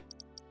idea.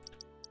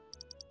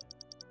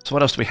 So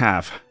what else do we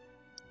have?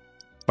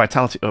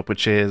 Vitality up,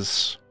 which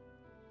is...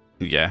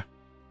 Yeah.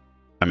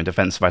 I mean,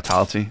 defense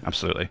vitality.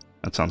 Absolutely.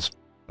 That sounds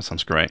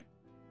great.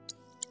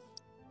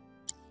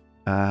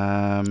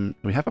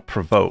 We have a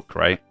provoke,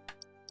 right?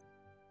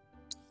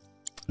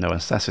 No,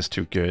 assess is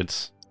too good.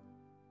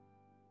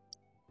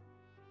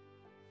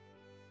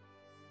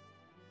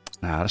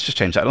 Nah, let's just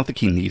change that. I don't think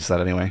he needs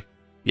that anyway.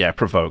 Yeah,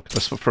 provoke.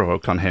 Let's put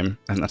provoke on him,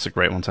 and that's a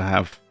great one to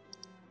have.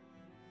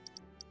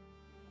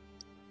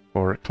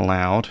 For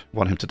Cloud,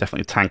 want him to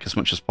definitely tank as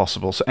much as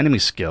possible. So enemy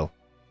skill.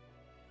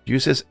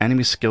 Uses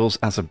enemy skills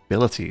as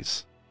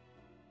abilities.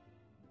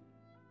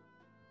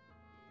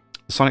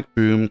 The Sonic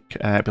Boom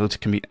ability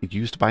can be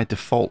used by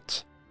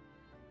default.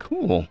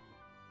 Cool.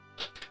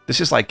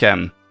 This is like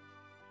a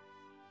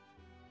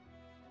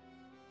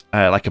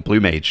blue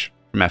mage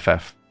from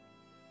FF.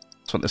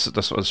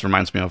 That's what this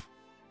reminds me of.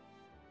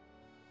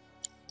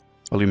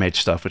 Blue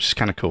mage stuff, which is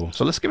kind of cool.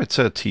 So let's give it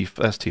to Tifa.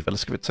 Let's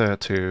give it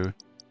to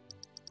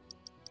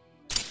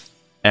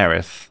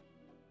Aerith.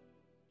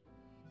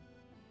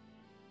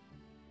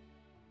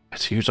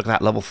 It's huge. Look at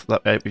that level.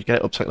 You get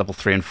it up to like level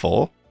 3 and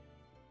 4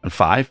 and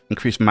 5.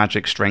 Increase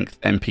magic, strength,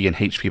 MP, and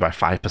HP by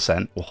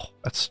 5%. Oh,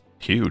 that's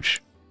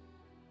huge.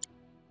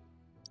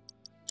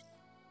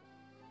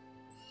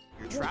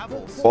 Your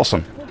travels.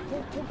 Awesome.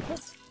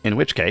 In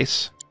which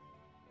case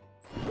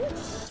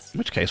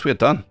we're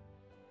done.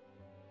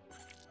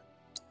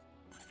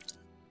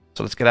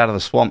 So let's get out of the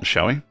swamp,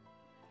 shall we?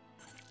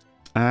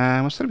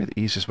 What's going to be the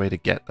easiest way to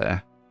get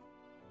there?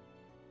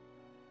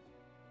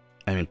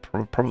 I mean,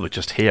 probably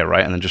just here,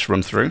 right? And then just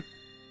run through?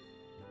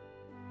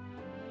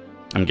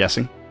 I'm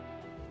guessing.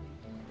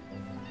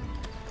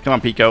 Come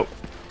on, Pico.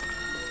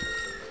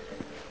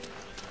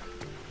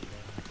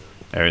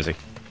 There is he.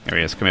 There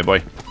he is. Come here,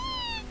 boy.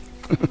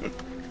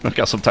 Look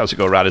how sometimes we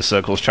go around in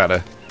circles trying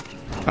to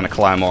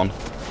climb on.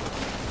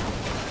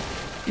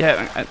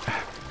 Yeah,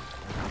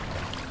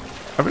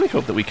 I really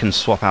hope that we can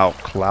swap out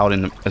Cloud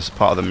as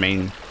part of the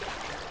main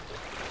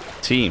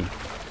team.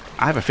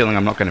 I have a feeling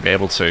I'm not going to be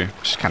able to,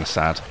 which is kind of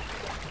sad.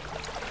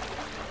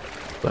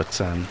 But,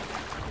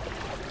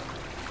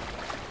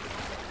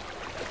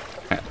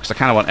 because I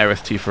kind of want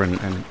Aerith, Tifa,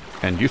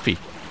 and Yuffie.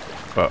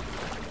 But,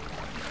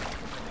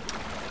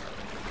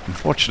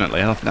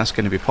 unfortunately, I don't think that's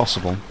going to be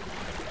possible.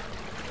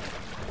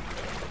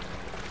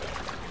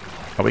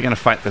 Are we going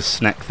to fight this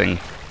snake thing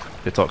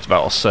they talked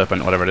about, or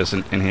serpent, whatever it is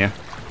in here?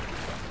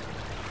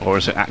 Or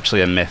is it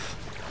actually a myth?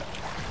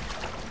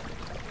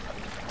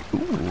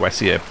 Ooh, I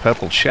see a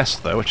purple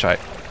chest, though, which I...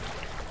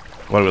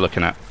 What are we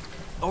looking at?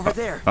 Over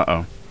there.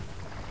 Uh-oh.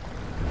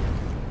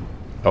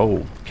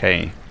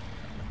 Okay.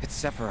 It's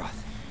Sephiroth.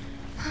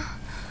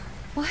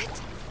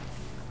 What?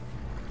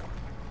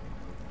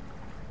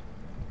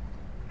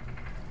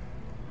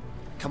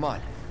 Come on.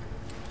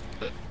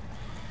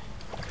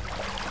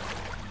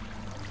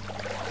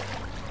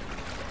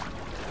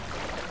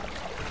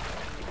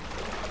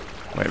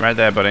 Wait right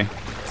there, buddy.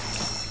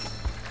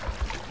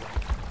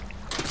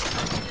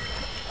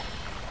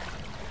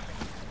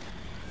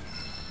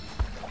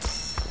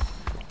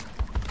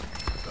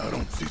 I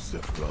don't see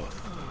Sephiroth.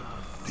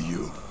 Do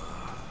you?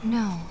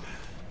 No,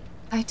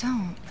 I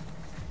don't.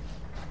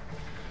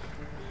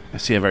 I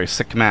see a very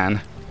sick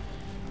man.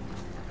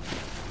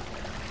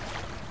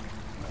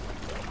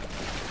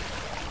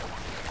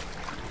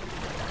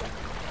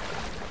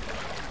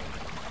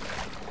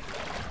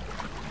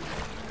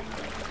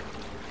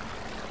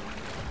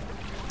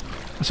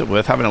 Is it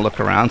worth having a look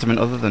around? I mean,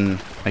 other than,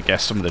 I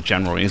guess, some of the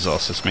general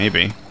resources,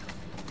 maybe.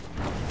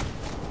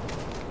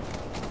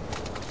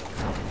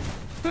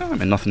 Well, I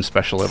mean, nothing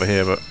special over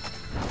here, but...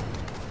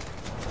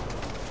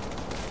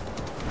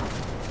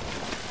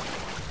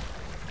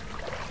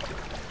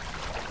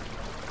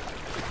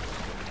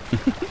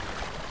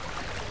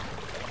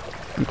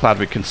 I'm glad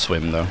we can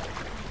swim, though.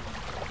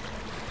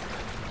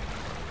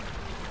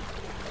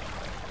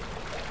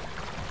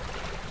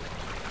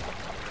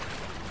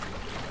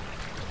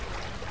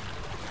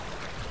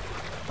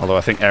 Although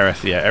I think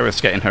Aerith, yeah,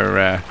 Aerith's getting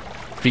her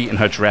feet and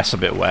her dress a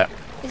bit wet.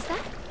 Is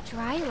that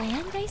dry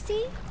land I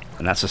see?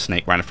 And that's a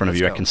snake right in front of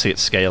you. I can see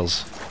its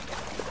scales.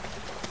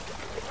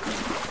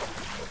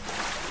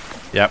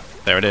 Yep,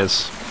 there it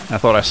is. I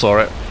thought I saw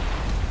it.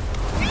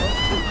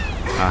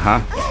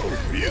 Uh-huh.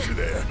 Oh, easy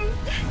there.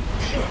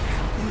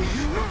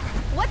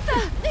 What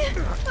the?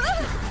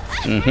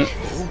 Mm-hmm.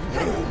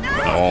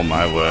 Oh,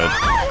 my word.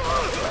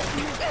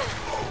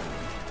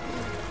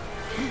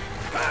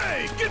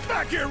 Hey, get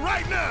back here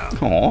right now.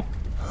 Aw.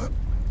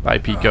 Bye,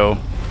 Pico.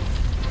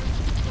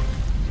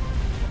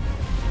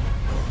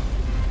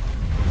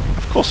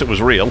 Of course it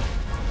was real.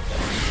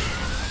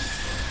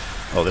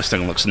 Oh, this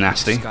thing looks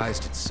nasty.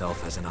 Disguised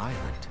itself as an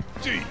island.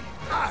 Gee,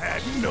 I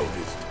hadn't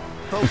noticed.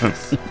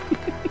 Focus.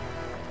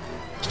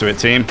 Let's do it,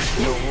 team.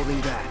 No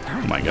holding back.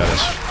 Oh my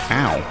goodness.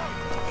 Ow.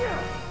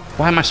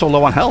 Why am I so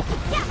low on health?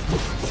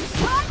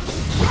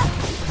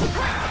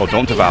 Oh,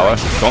 don't devour.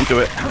 Don't do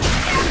it.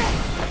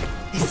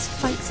 This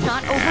fight's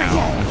not over Ow.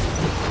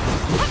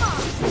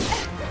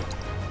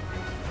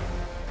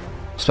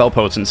 yet. Spell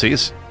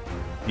potencies.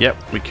 Yep,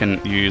 we can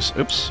use...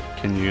 Oops.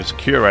 Can use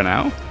Cura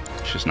now,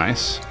 which is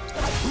nice.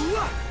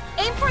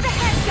 Aim for the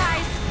head,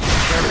 guys.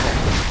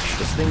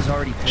 This thing's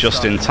already pissed Just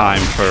off. in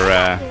time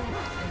for...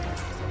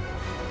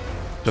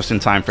 just in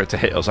time for it to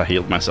hit us, I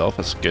healed myself.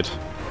 That's good.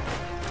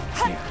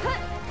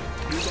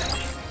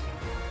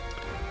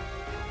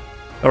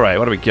 Alright,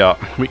 what do we got?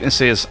 Weakness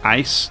is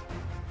ice.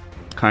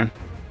 Okay.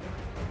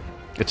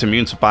 It's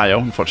immune to bio,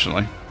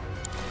 unfortunately.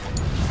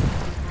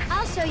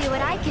 I'll show you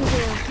what I can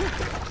do.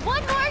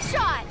 One more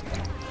shot.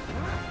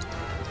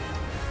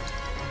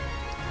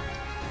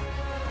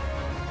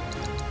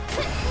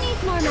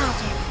 Needs more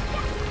magic.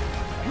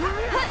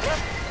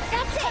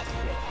 That's it.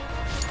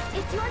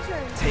 It's your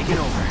turn. Take it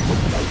over.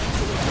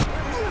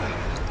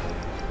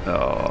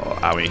 Oh,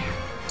 owie.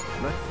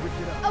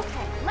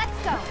 Okay, let's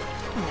go.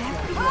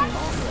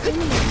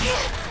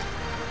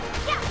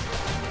 Yeah.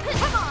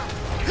 Come on.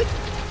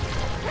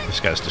 This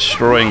guy's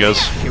destroying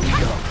us. Here we go.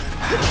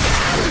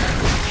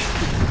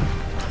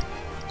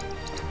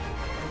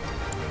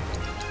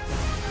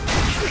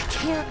 I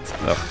can't.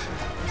 Ugh.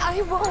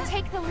 I won't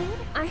take the lead.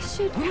 I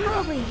should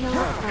probably heal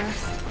up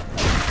first.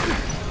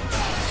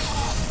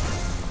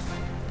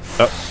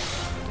 Oh.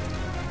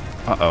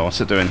 Uh-oh, what's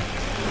it doing?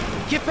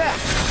 Get back!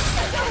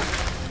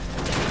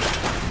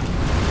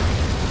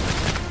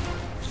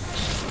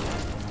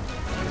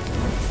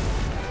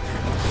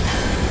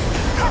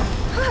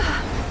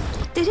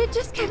 Did it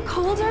just get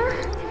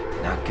colder?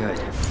 Not good.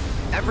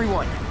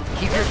 Everyone,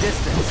 keep your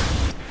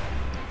distance.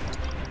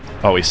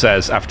 Oh, he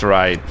says after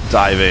I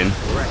dive in.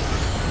 Right.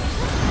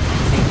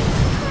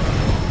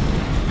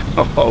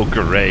 Oh,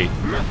 great.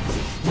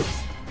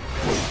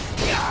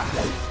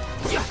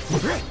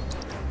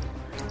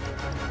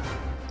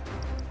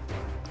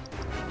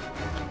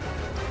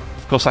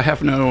 Of course, I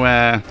have no,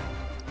 I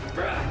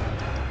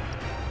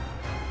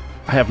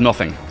have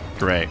nothing.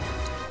 Great.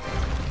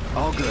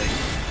 All good.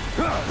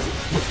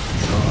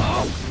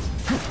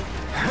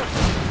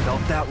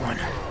 Felt that one.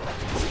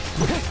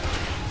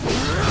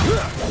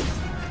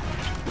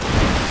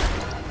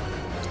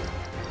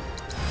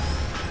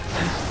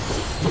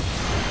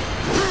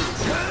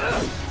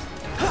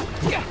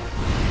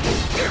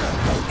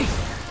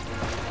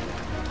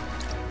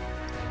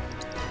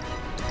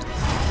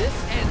 This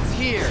ends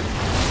here.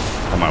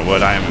 Oh my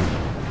word, I am...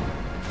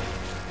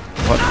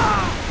 What?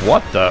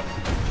 What the?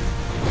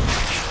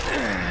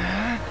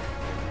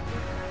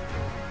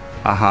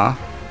 Uh-huh.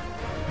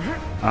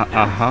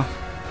 Uh-huh.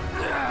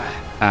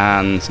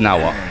 And now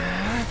what?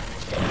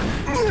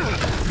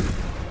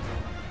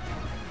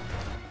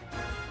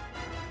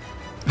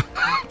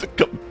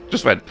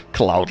 Just went,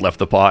 Cloud left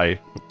the pie.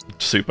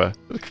 Super.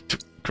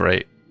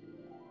 Great.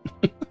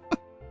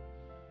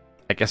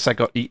 I guess I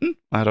got eaten?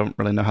 I don't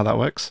really know how that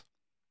works.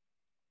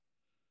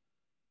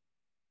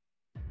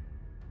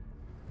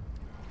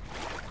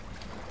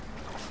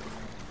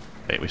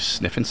 Wait, we're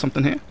sniffing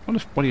something here?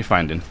 What are you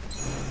finding?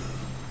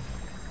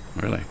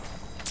 Really?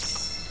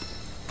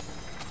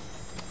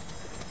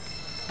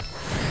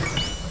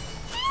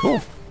 Cool.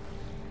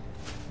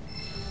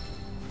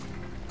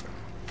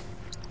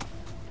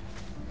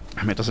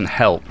 I mean, it doesn't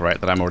help, right,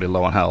 that I'm already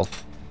low on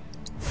health.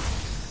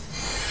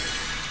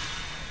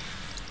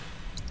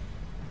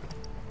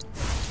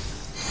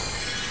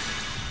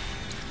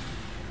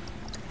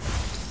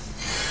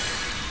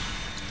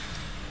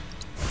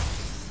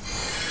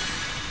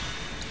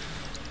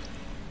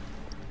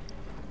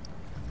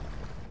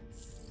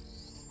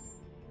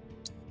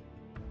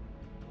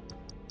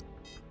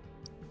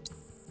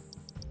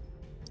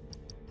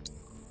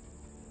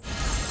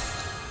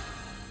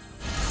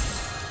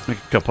 Make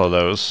a couple of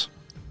those.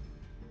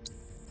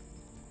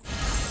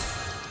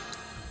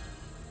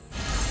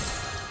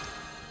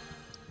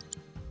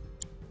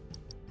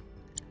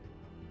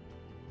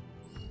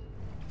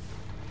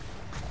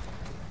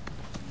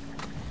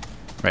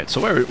 Right, so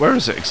where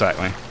is it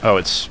exactly? Oh,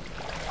 it's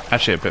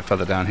actually a bit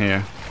further down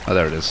here. Oh,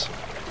 there it is.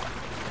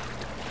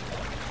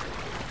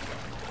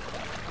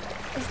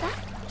 Is that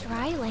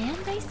dry land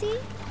I see?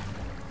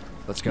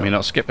 Let's Can go. we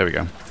not skip? There we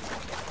go.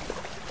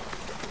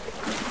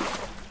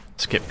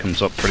 Skip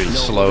comes up pretty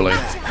slowly.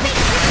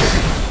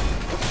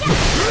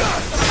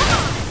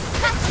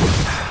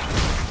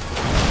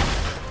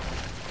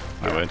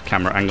 My word,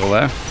 camera angle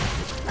there.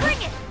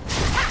 Bring it!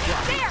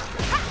 There!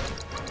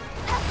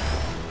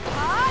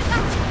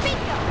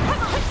 Bingo!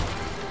 Come on!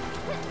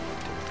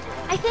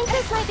 I think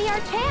this might be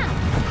our chance.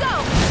 Go!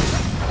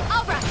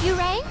 All right, you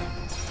ready?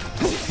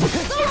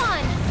 Go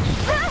on!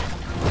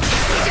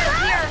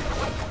 Here!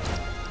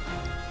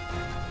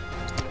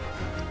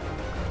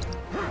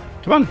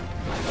 Come on.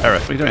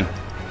 Aerith, what are you doing?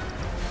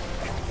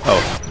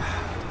 Oh.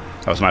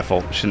 That was my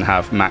fault. Shouldn't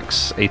have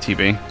max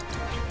ATB.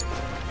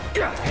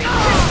 Let's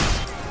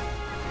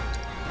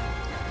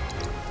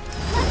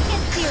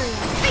get serious.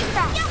 Think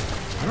fast.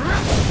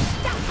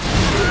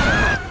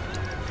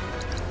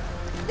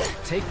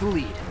 Take the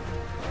lead.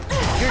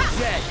 You're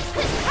dead.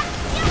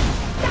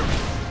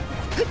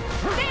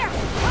 There!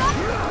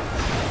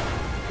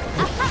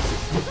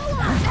 Go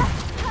on!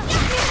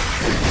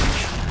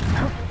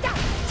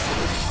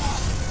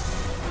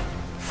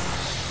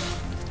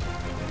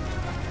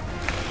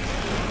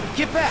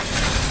 Get back.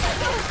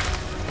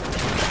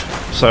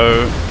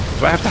 So,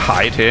 do I have to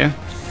hide here?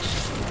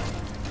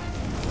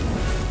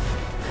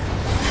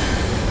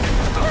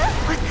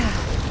 What the?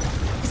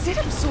 Is it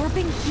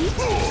absorbing heat?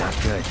 Not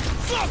good.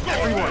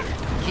 Everyone,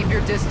 keep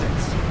your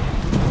distance.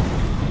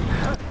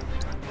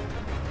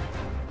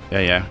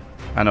 Yeah.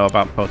 I know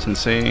about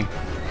potency.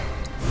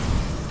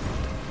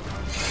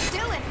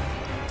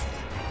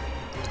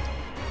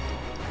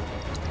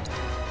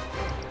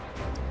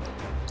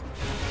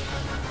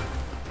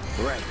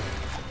 Right.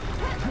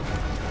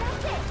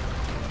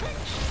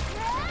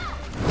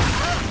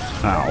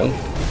 Ow.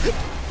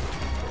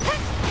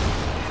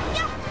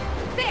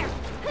 There.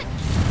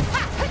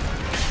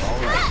 All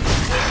right.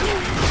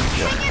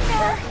 Hang in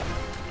there.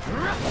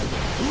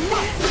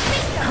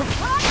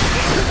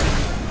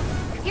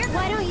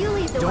 Why don't you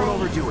lead the way? Don't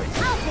overdo it.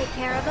 I'll take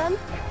care of him.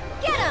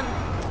 Get him.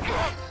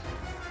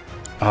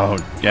 Oh,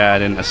 yeah, I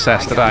didn't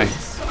assess, did I?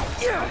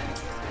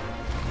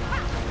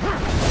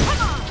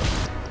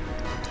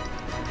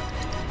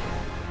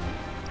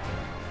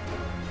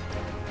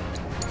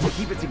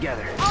 Keep it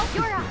together. All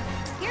Yura.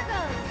 Here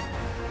goes.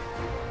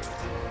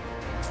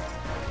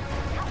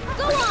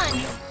 Go on.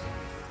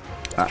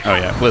 Oh,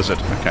 yeah, Blizzard.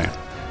 Okay.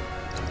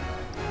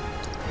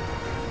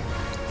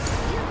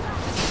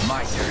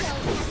 My turn.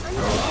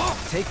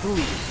 Take the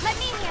lead. Let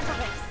me handle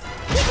this.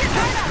 Keep your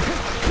guard up.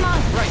 Come on.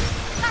 Right.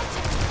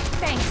 Gotcha.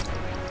 Thanks.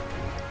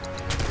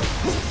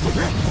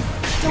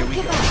 Here Don't we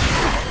give go. up.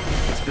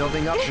 It's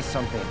building up to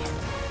something.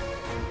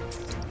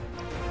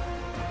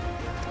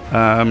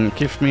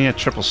 Give me a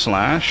triple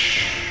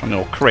slash on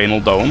your cranial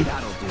dome.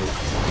 That'll do.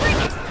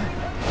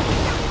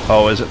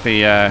 Oh, is it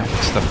the,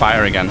 it's the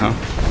fire again, huh?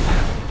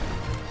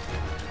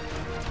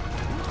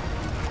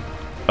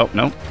 Oh,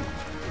 no.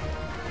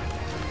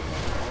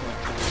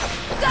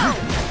 Go!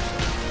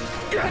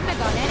 Couldn't have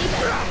gone any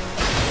better.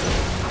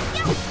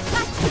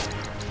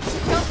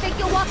 Don't think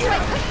you'll walk away.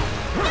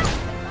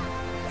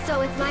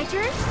 So it's my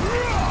turn?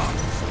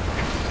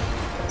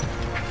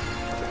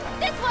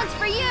 This one's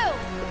for you!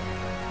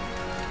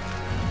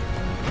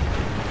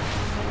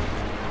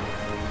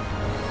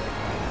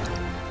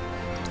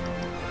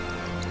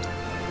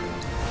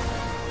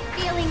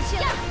 Feeling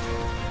chilly.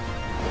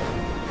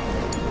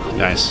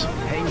 Nice.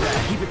 Hang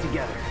back. Keep it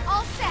together.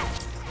 All set.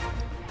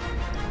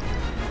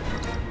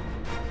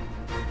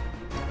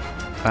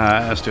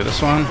 Let's do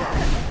this one.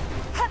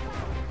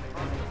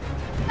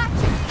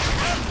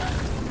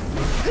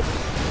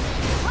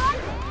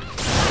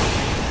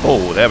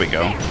 Oh, there we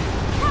go.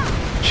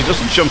 She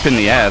doesn't jump in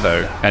the air,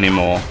 though,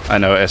 anymore, I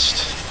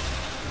noticed.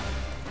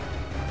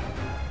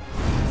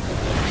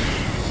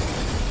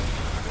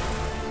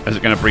 Is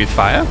it going to breathe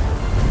fire?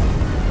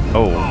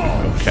 Oh,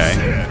 okay.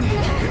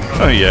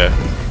 Oh, yeah.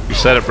 You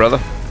said it, brother.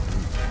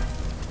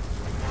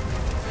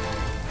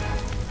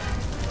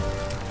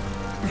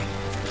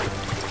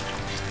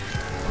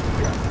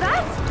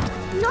 That's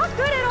not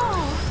good at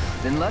all.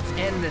 Then let's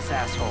end this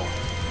asshole.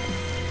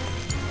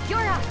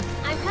 You're up.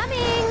 I'm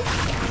coming.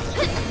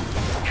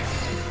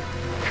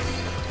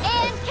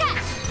 And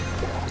catch.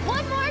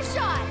 One more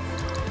shot.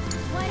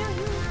 Why don't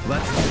you?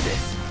 Let's do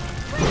this.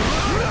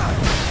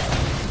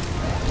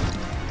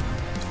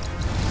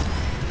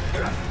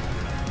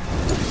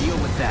 Deal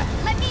with that.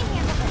 Let me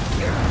handle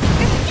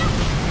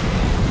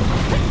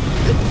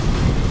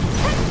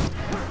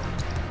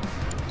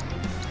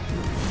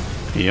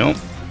this. Heal.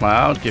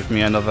 Cloud, give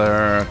me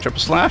another triple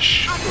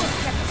slash. I'll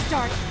just get the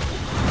start.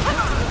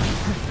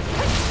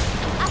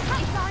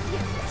 It's on you.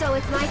 So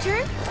it's my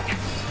turn?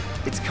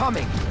 It's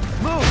coming.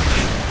 Move.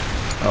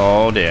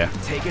 Oh, dear.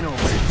 Taking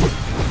over.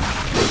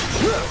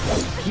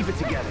 Keep it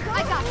together.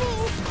 I got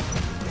this.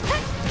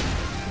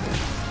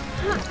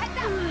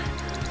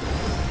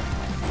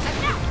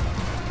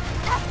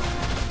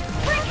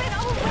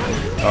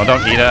 Oh,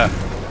 don't eat her.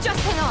 Just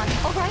hang on,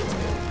 all right?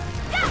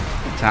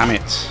 Damn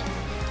it.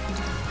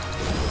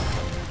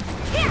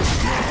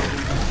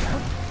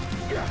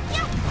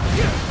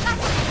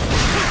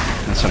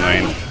 That's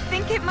annoying. I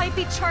think it might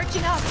be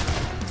charging up.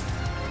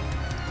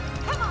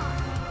 Come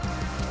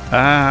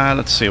on.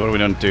 Let's see, what are we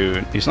going to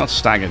do? He's not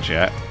staggered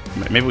yet.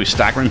 Maybe we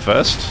stagger him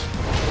first?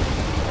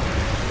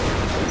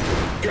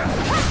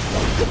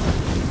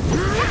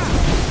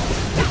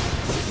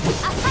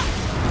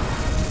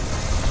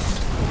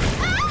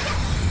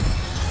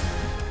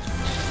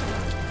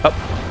 Up.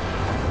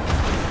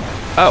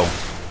 Oh,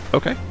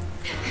 okay.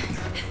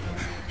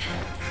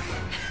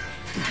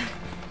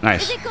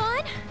 Nice. Is it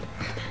gone?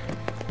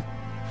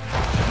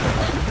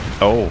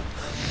 Oh.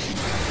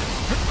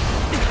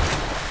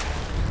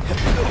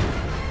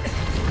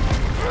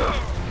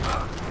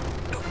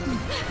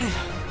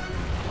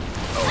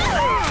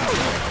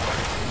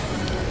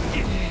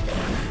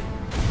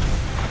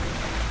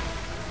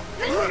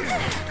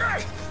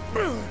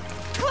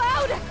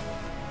 Cloud!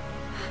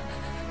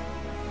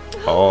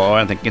 Oh,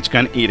 I think it's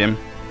going to eat him.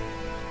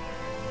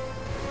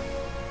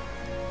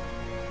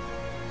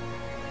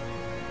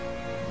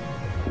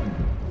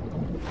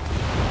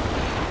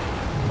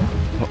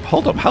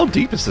 Hold up, how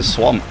deep is this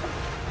swamp?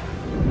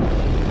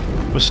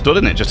 We stood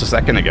in it just a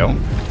second ago.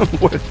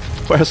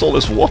 Where's all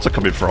this water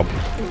coming from?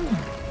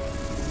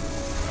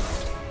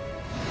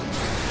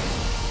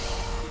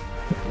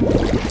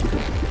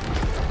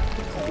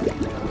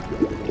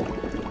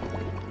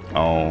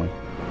 Oh.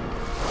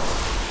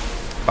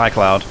 Bye,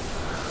 Cloud.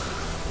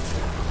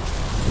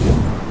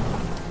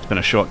 It's been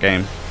a short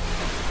game.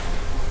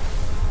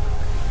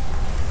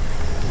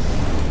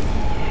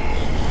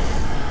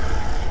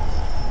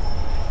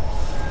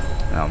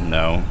 Oh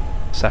no.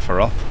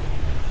 Sephiroth.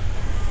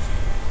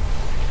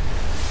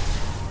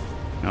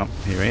 Oh,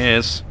 here he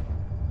is.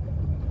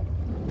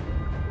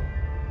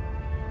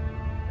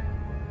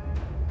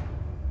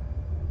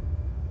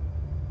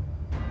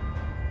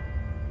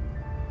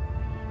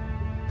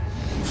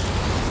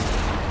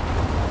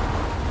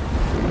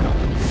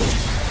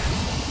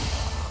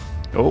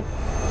 Oh.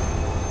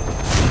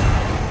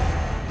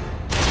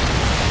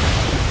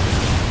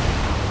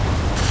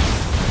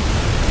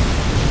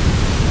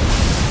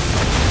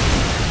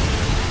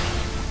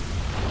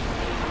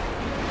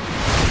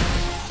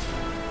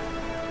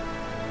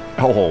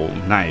 Oh,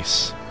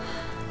 nice.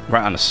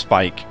 Right on a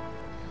spike.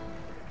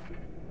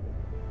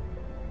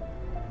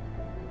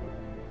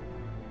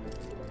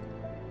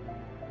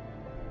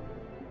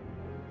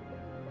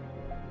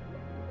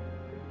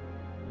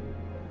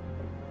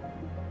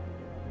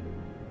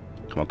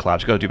 Come on,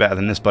 Cloud, you gotta do better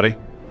than this, buddy.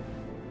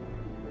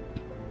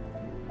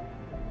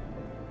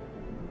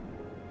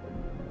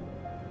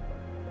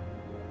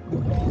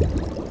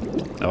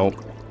 Oh.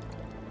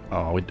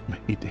 Oh,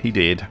 he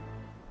did.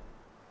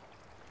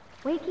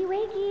 Wakey,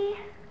 wakey.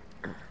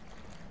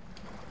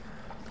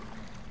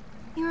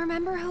 You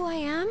remember who I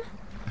am?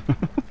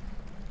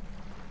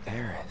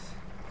 Aerith.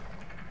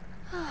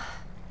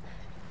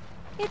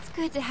 It's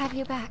good to have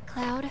you back,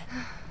 Cloud.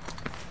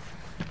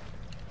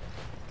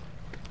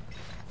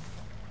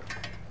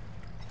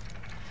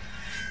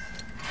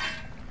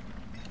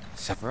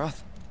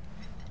 Sephiroth?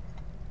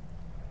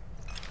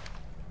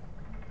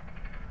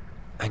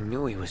 I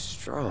knew he was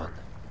strong,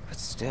 but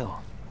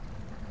still.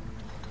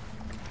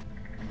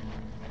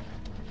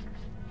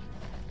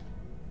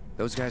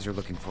 Those guys are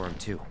looking for him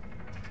too.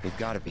 They've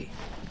got to be.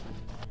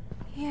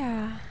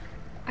 Yeah,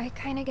 I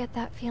kind of get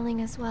that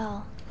feeling as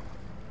well.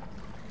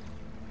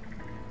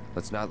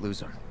 Let's not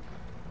lose him.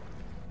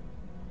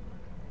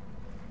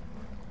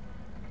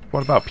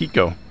 What about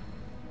Pico?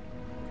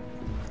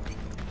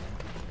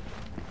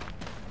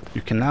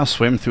 You can now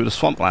swim through the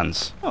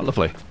swamplands. Oh,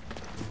 lovely.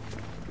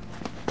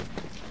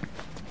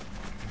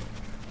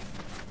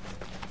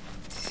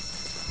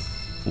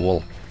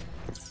 Wool.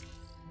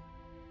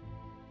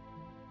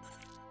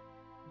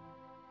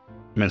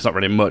 I mean, it's not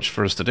really much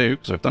for us to do,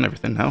 because we've done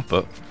everything now,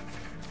 but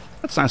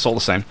that's nice all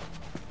the same.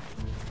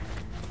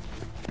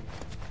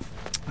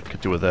 I could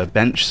do with a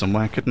bench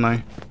somewhere, couldn't I?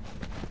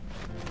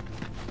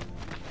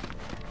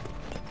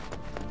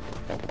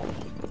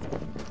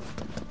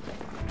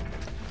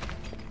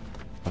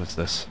 What is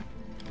this?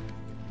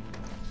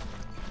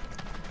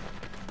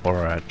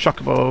 Or a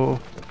chocobo.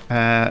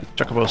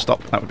 Chocobo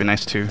stop, that would be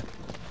nice too.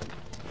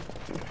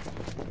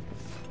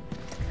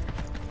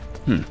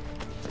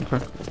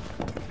 Okay.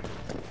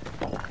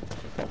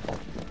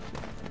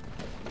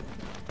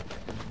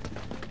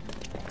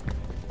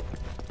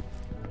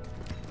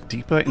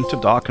 Deeper into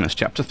Darkness,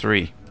 Chapter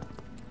 3.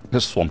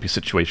 This swampy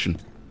situation.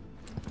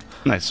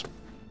 Nice.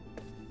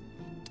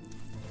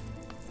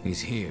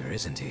 He's here,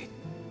 isn't he?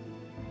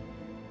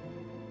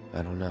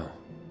 I don't know.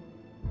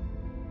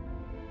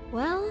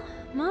 Well,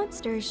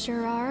 monsters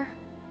sure are.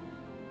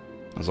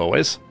 As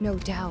always. No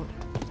doubt.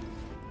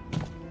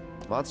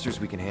 Monsters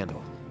we can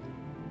handle.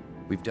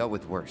 We've dealt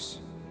with worse.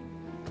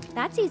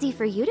 That's easy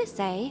for you to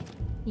say.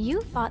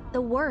 You fought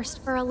the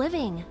worst for a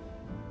living.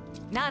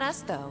 Not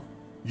us, though.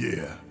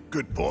 Yeah,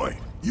 good point.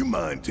 You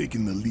mind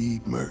taking the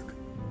lead, Merc?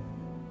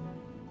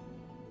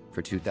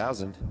 For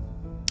 2,000.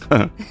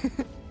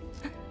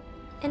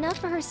 Enough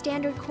for her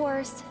standard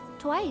course.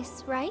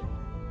 Twice, right?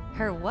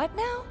 Her what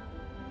now?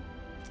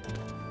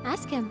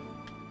 Ask him.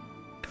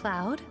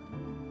 Cloud?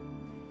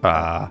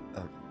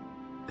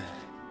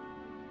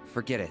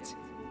 Forget it.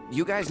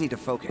 You guys need to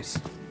focus.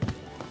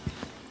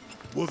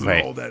 Wasn't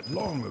Right. all that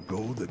long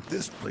ago that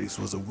this place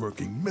was a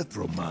working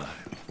mithril mine.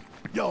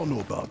 Y'all know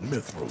about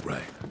mithril,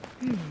 right?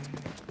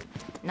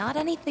 Not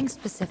anything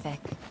specific,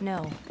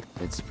 no.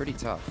 It's pretty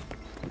tough.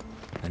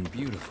 And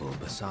beautiful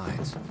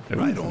besides.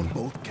 Right on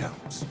both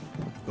counts.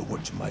 But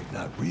what you might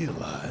not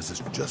realize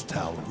is just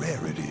how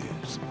rare it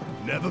is.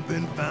 Never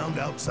been found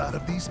outside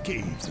of these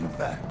caves, in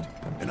fact.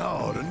 And I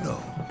ought to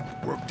know.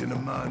 Worked in a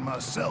mine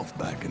myself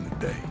back in the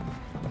day.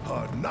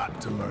 Hard not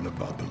to learn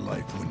about the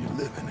life when you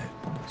live in it.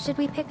 Should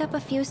we pick up a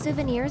few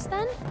souvenirs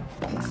then?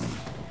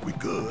 We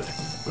could,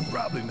 but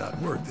probably not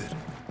worth it.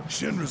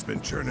 Shinra's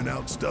been churning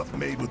out stuff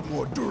made with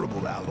more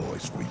durable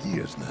alloys for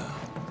years now.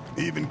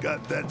 Even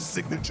got that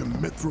signature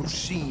mithril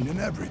sheen and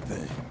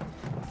everything.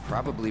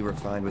 Probably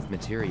refined with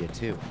materia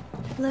too.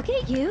 Look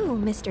at you,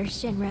 Mr.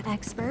 Shinra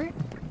expert.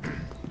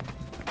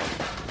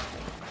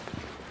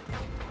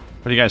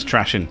 What are you guys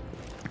trashing?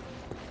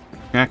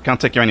 Yeah, can't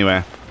take you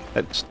anywhere.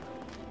 It's...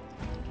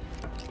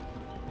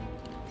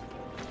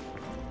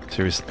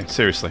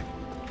 Seriously.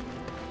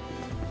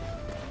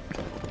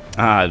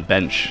 Ah,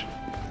 bench.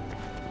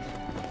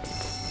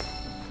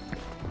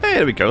 Hey,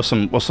 there we go.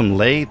 Some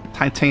lay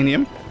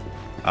titanium.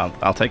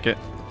 I'll take it.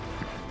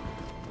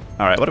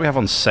 All right, what do we have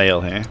on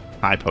sale here?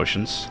 High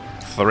potions,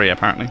 3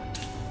 apparently.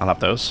 I'll have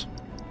those.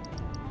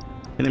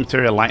 Healing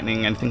materia,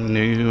 lightning, anything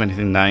new,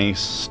 anything nice?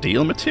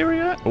 Steel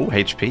materia? Oh,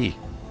 HP.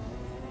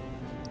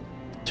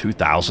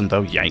 2,000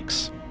 though.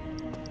 Yikes.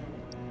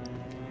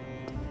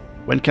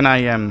 When can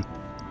I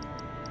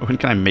When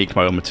can I make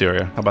my own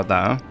materia? How about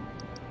that, huh?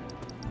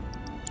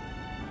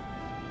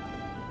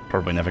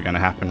 Probably never going to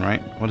happen,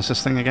 right? What is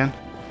this thing again?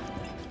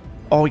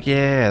 Oh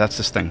yeah, that's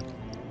this thing.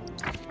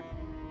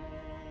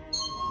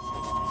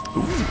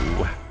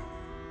 Ooh.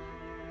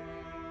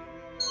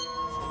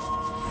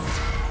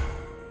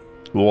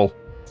 Cool.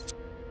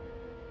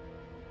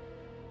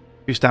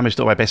 Reduce damage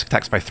dealt by basic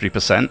attacks by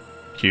 3%.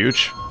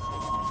 Huge.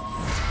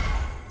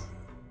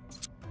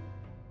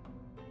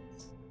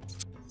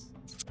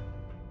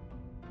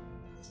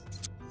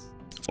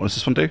 What does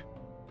this one do?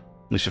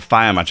 Unleash a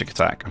fire magic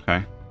attack.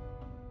 Okay.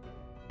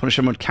 Punish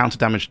him with counter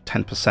damage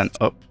 10%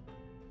 up.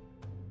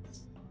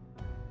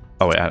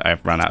 Oh wait,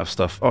 I've run out of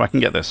stuff. Oh, I can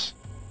get this.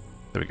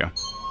 There we go.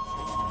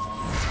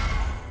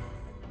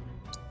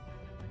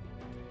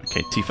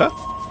 Okay, Tifa.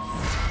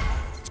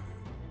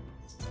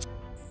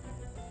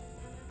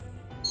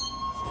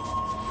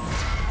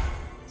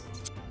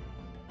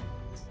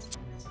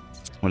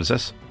 What is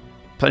this?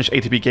 Replenish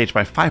ATB gauge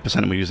by 5%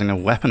 when we're using a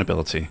weapon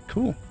ability.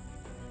 Cool.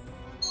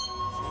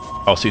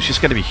 Oh, so she's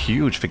going to be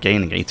huge for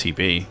gaining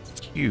ATB.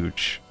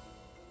 Huge.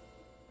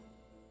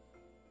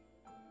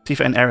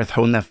 Tifa and Aerith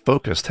hone their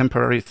focus.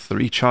 Temporary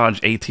 3-charge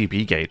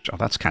ATB gauge. Oh,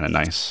 that's kind of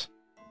nice.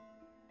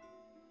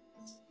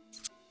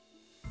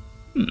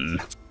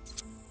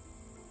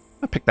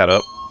 I'll pick that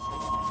up.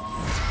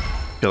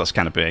 I feel that's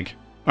kind of big.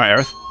 Alright,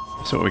 Aerith.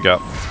 Let's see what we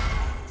got.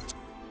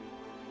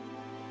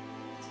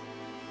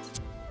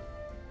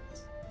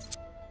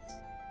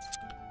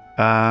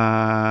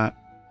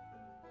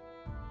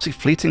 See,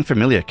 Fleeting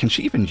Familiar. Can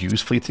she even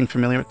use Fleeting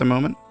Familiar at the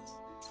moment?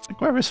 Like,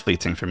 where is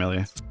Fleeting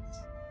Familiar?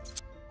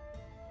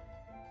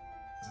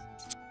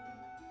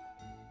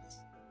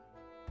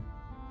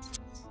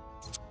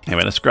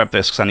 Anyway, let's grab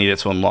this because I need it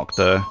to unlock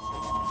the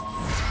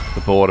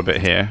board a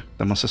bit here.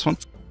 Then what's this one?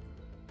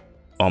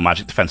 Oh,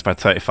 magic defense by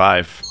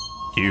 35.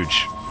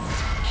 Huge.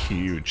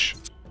 Huge.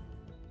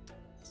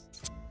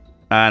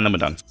 And then we're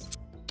done.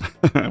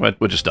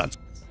 We're just done.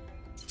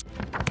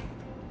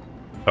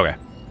 Okay.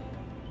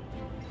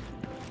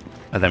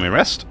 And then we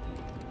rest.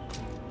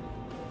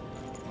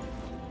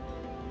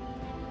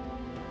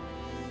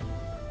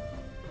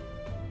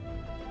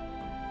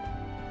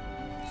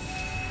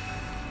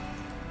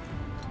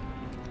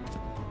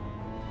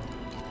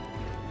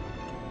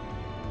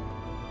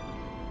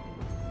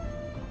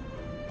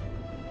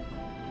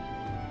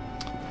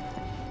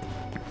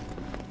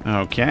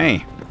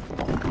 Okay.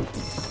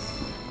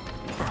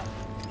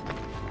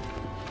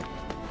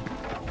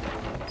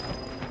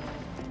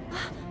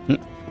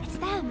 It's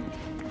them.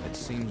 It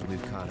seems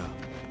we've caught up.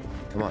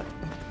 Come on.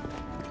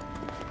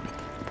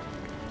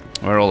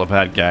 Where are all the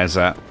bad guys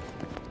at?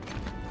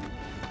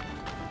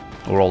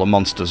 Or all the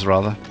monsters,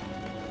 rather.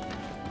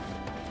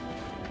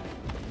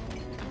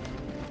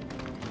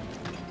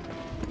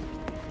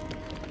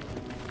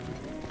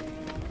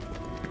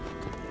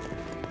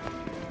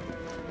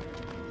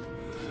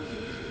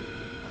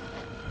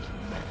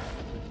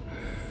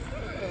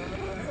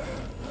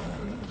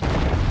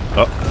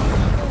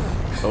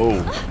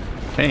 Oh.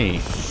 Okay.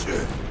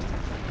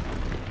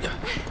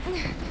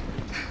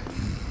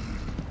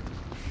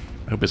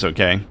 I hope it's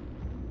okay.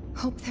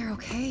 Hope they're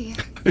okay.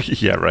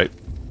 Yeah, right.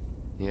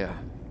 Yeah.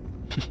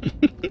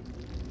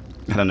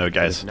 I don't know, If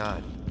guys.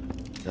 not,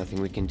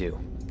 nothing we can do.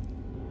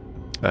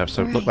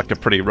 So it looked like a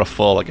pretty rough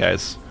fall,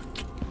 guys.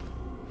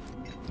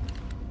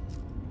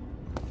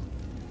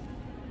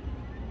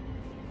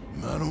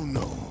 I don't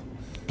know.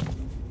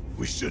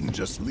 We shouldn't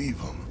just leave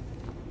him.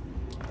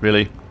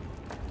 Really?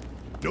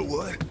 Know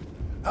what?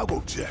 I'll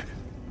go check.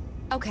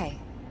 Okay,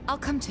 I'll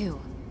come too.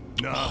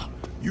 Nah,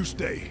 you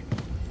stay.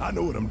 I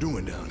know what I'm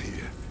doing down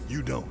here.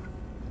 You don't.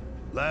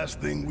 Last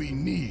thing we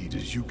need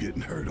is you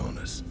getting hurt on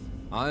us.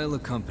 I'll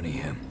accompany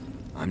him.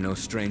 I'm no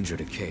stranger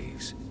to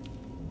caves.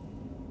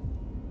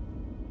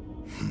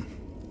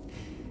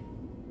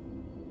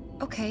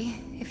 Okay,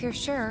 if you're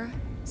sure.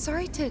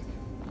 Sorry to...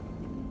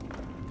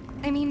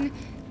 I mean...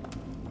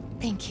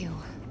 Thank you.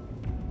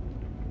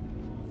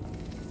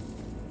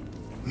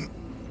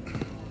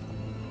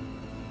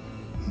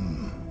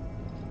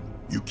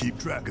 You keep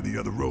track of the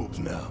other robes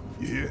now,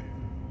 you hear?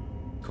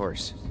 Of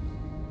course.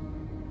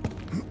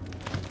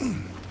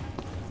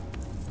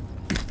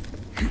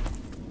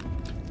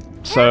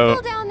 So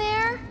Careful down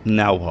there.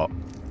 now what?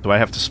 Do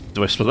I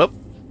split up?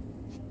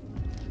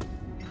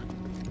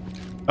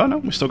 Oh no,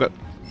 we still got.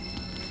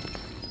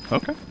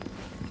 Okay.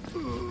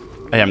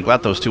 Hey, I'm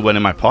glad those two weren't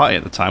in my party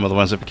at the time.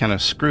 Otherwise, I'd be kind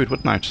of screwed,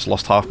 wouldn't I? Just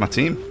lost half my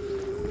team.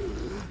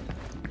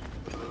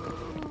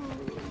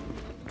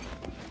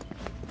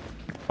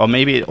 Or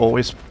maybe it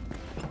always.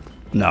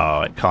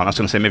 No, it can't. I was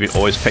going to say maybe it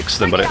always picks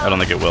them, but I don't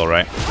think it will,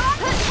 right?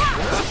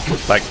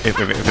 Like, if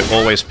it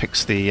always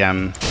picks the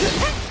Can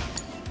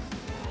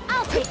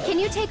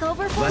you take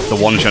over for me? the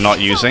ones you're not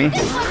using,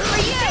 This one's for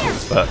you.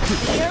 but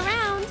You're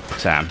around.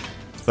 damn.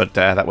 But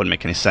that wouldn't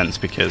make any sense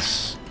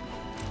because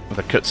with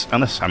the cuts,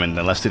 unless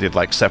they did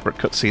like separate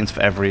cutscenes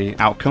for every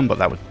outcome,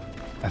 but I think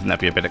that'd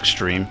be a bit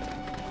extreme.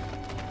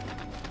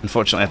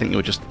 Unfortunately, I think you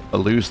would just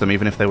lose them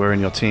even if they were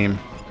in your team.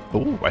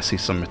 Oh, I see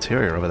some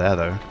materia over there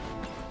though.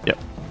 Yep.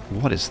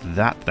 What is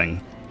that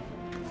thing?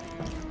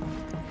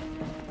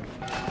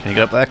 Can you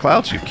get up there,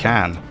 Clouds? You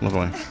can.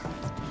 Lovely.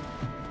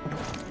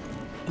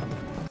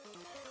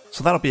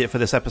 So that'll be it for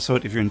this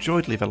episode. If you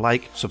enjoyed, leave a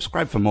like,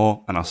 subscribe for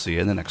more, and I'll see you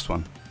in the next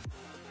one.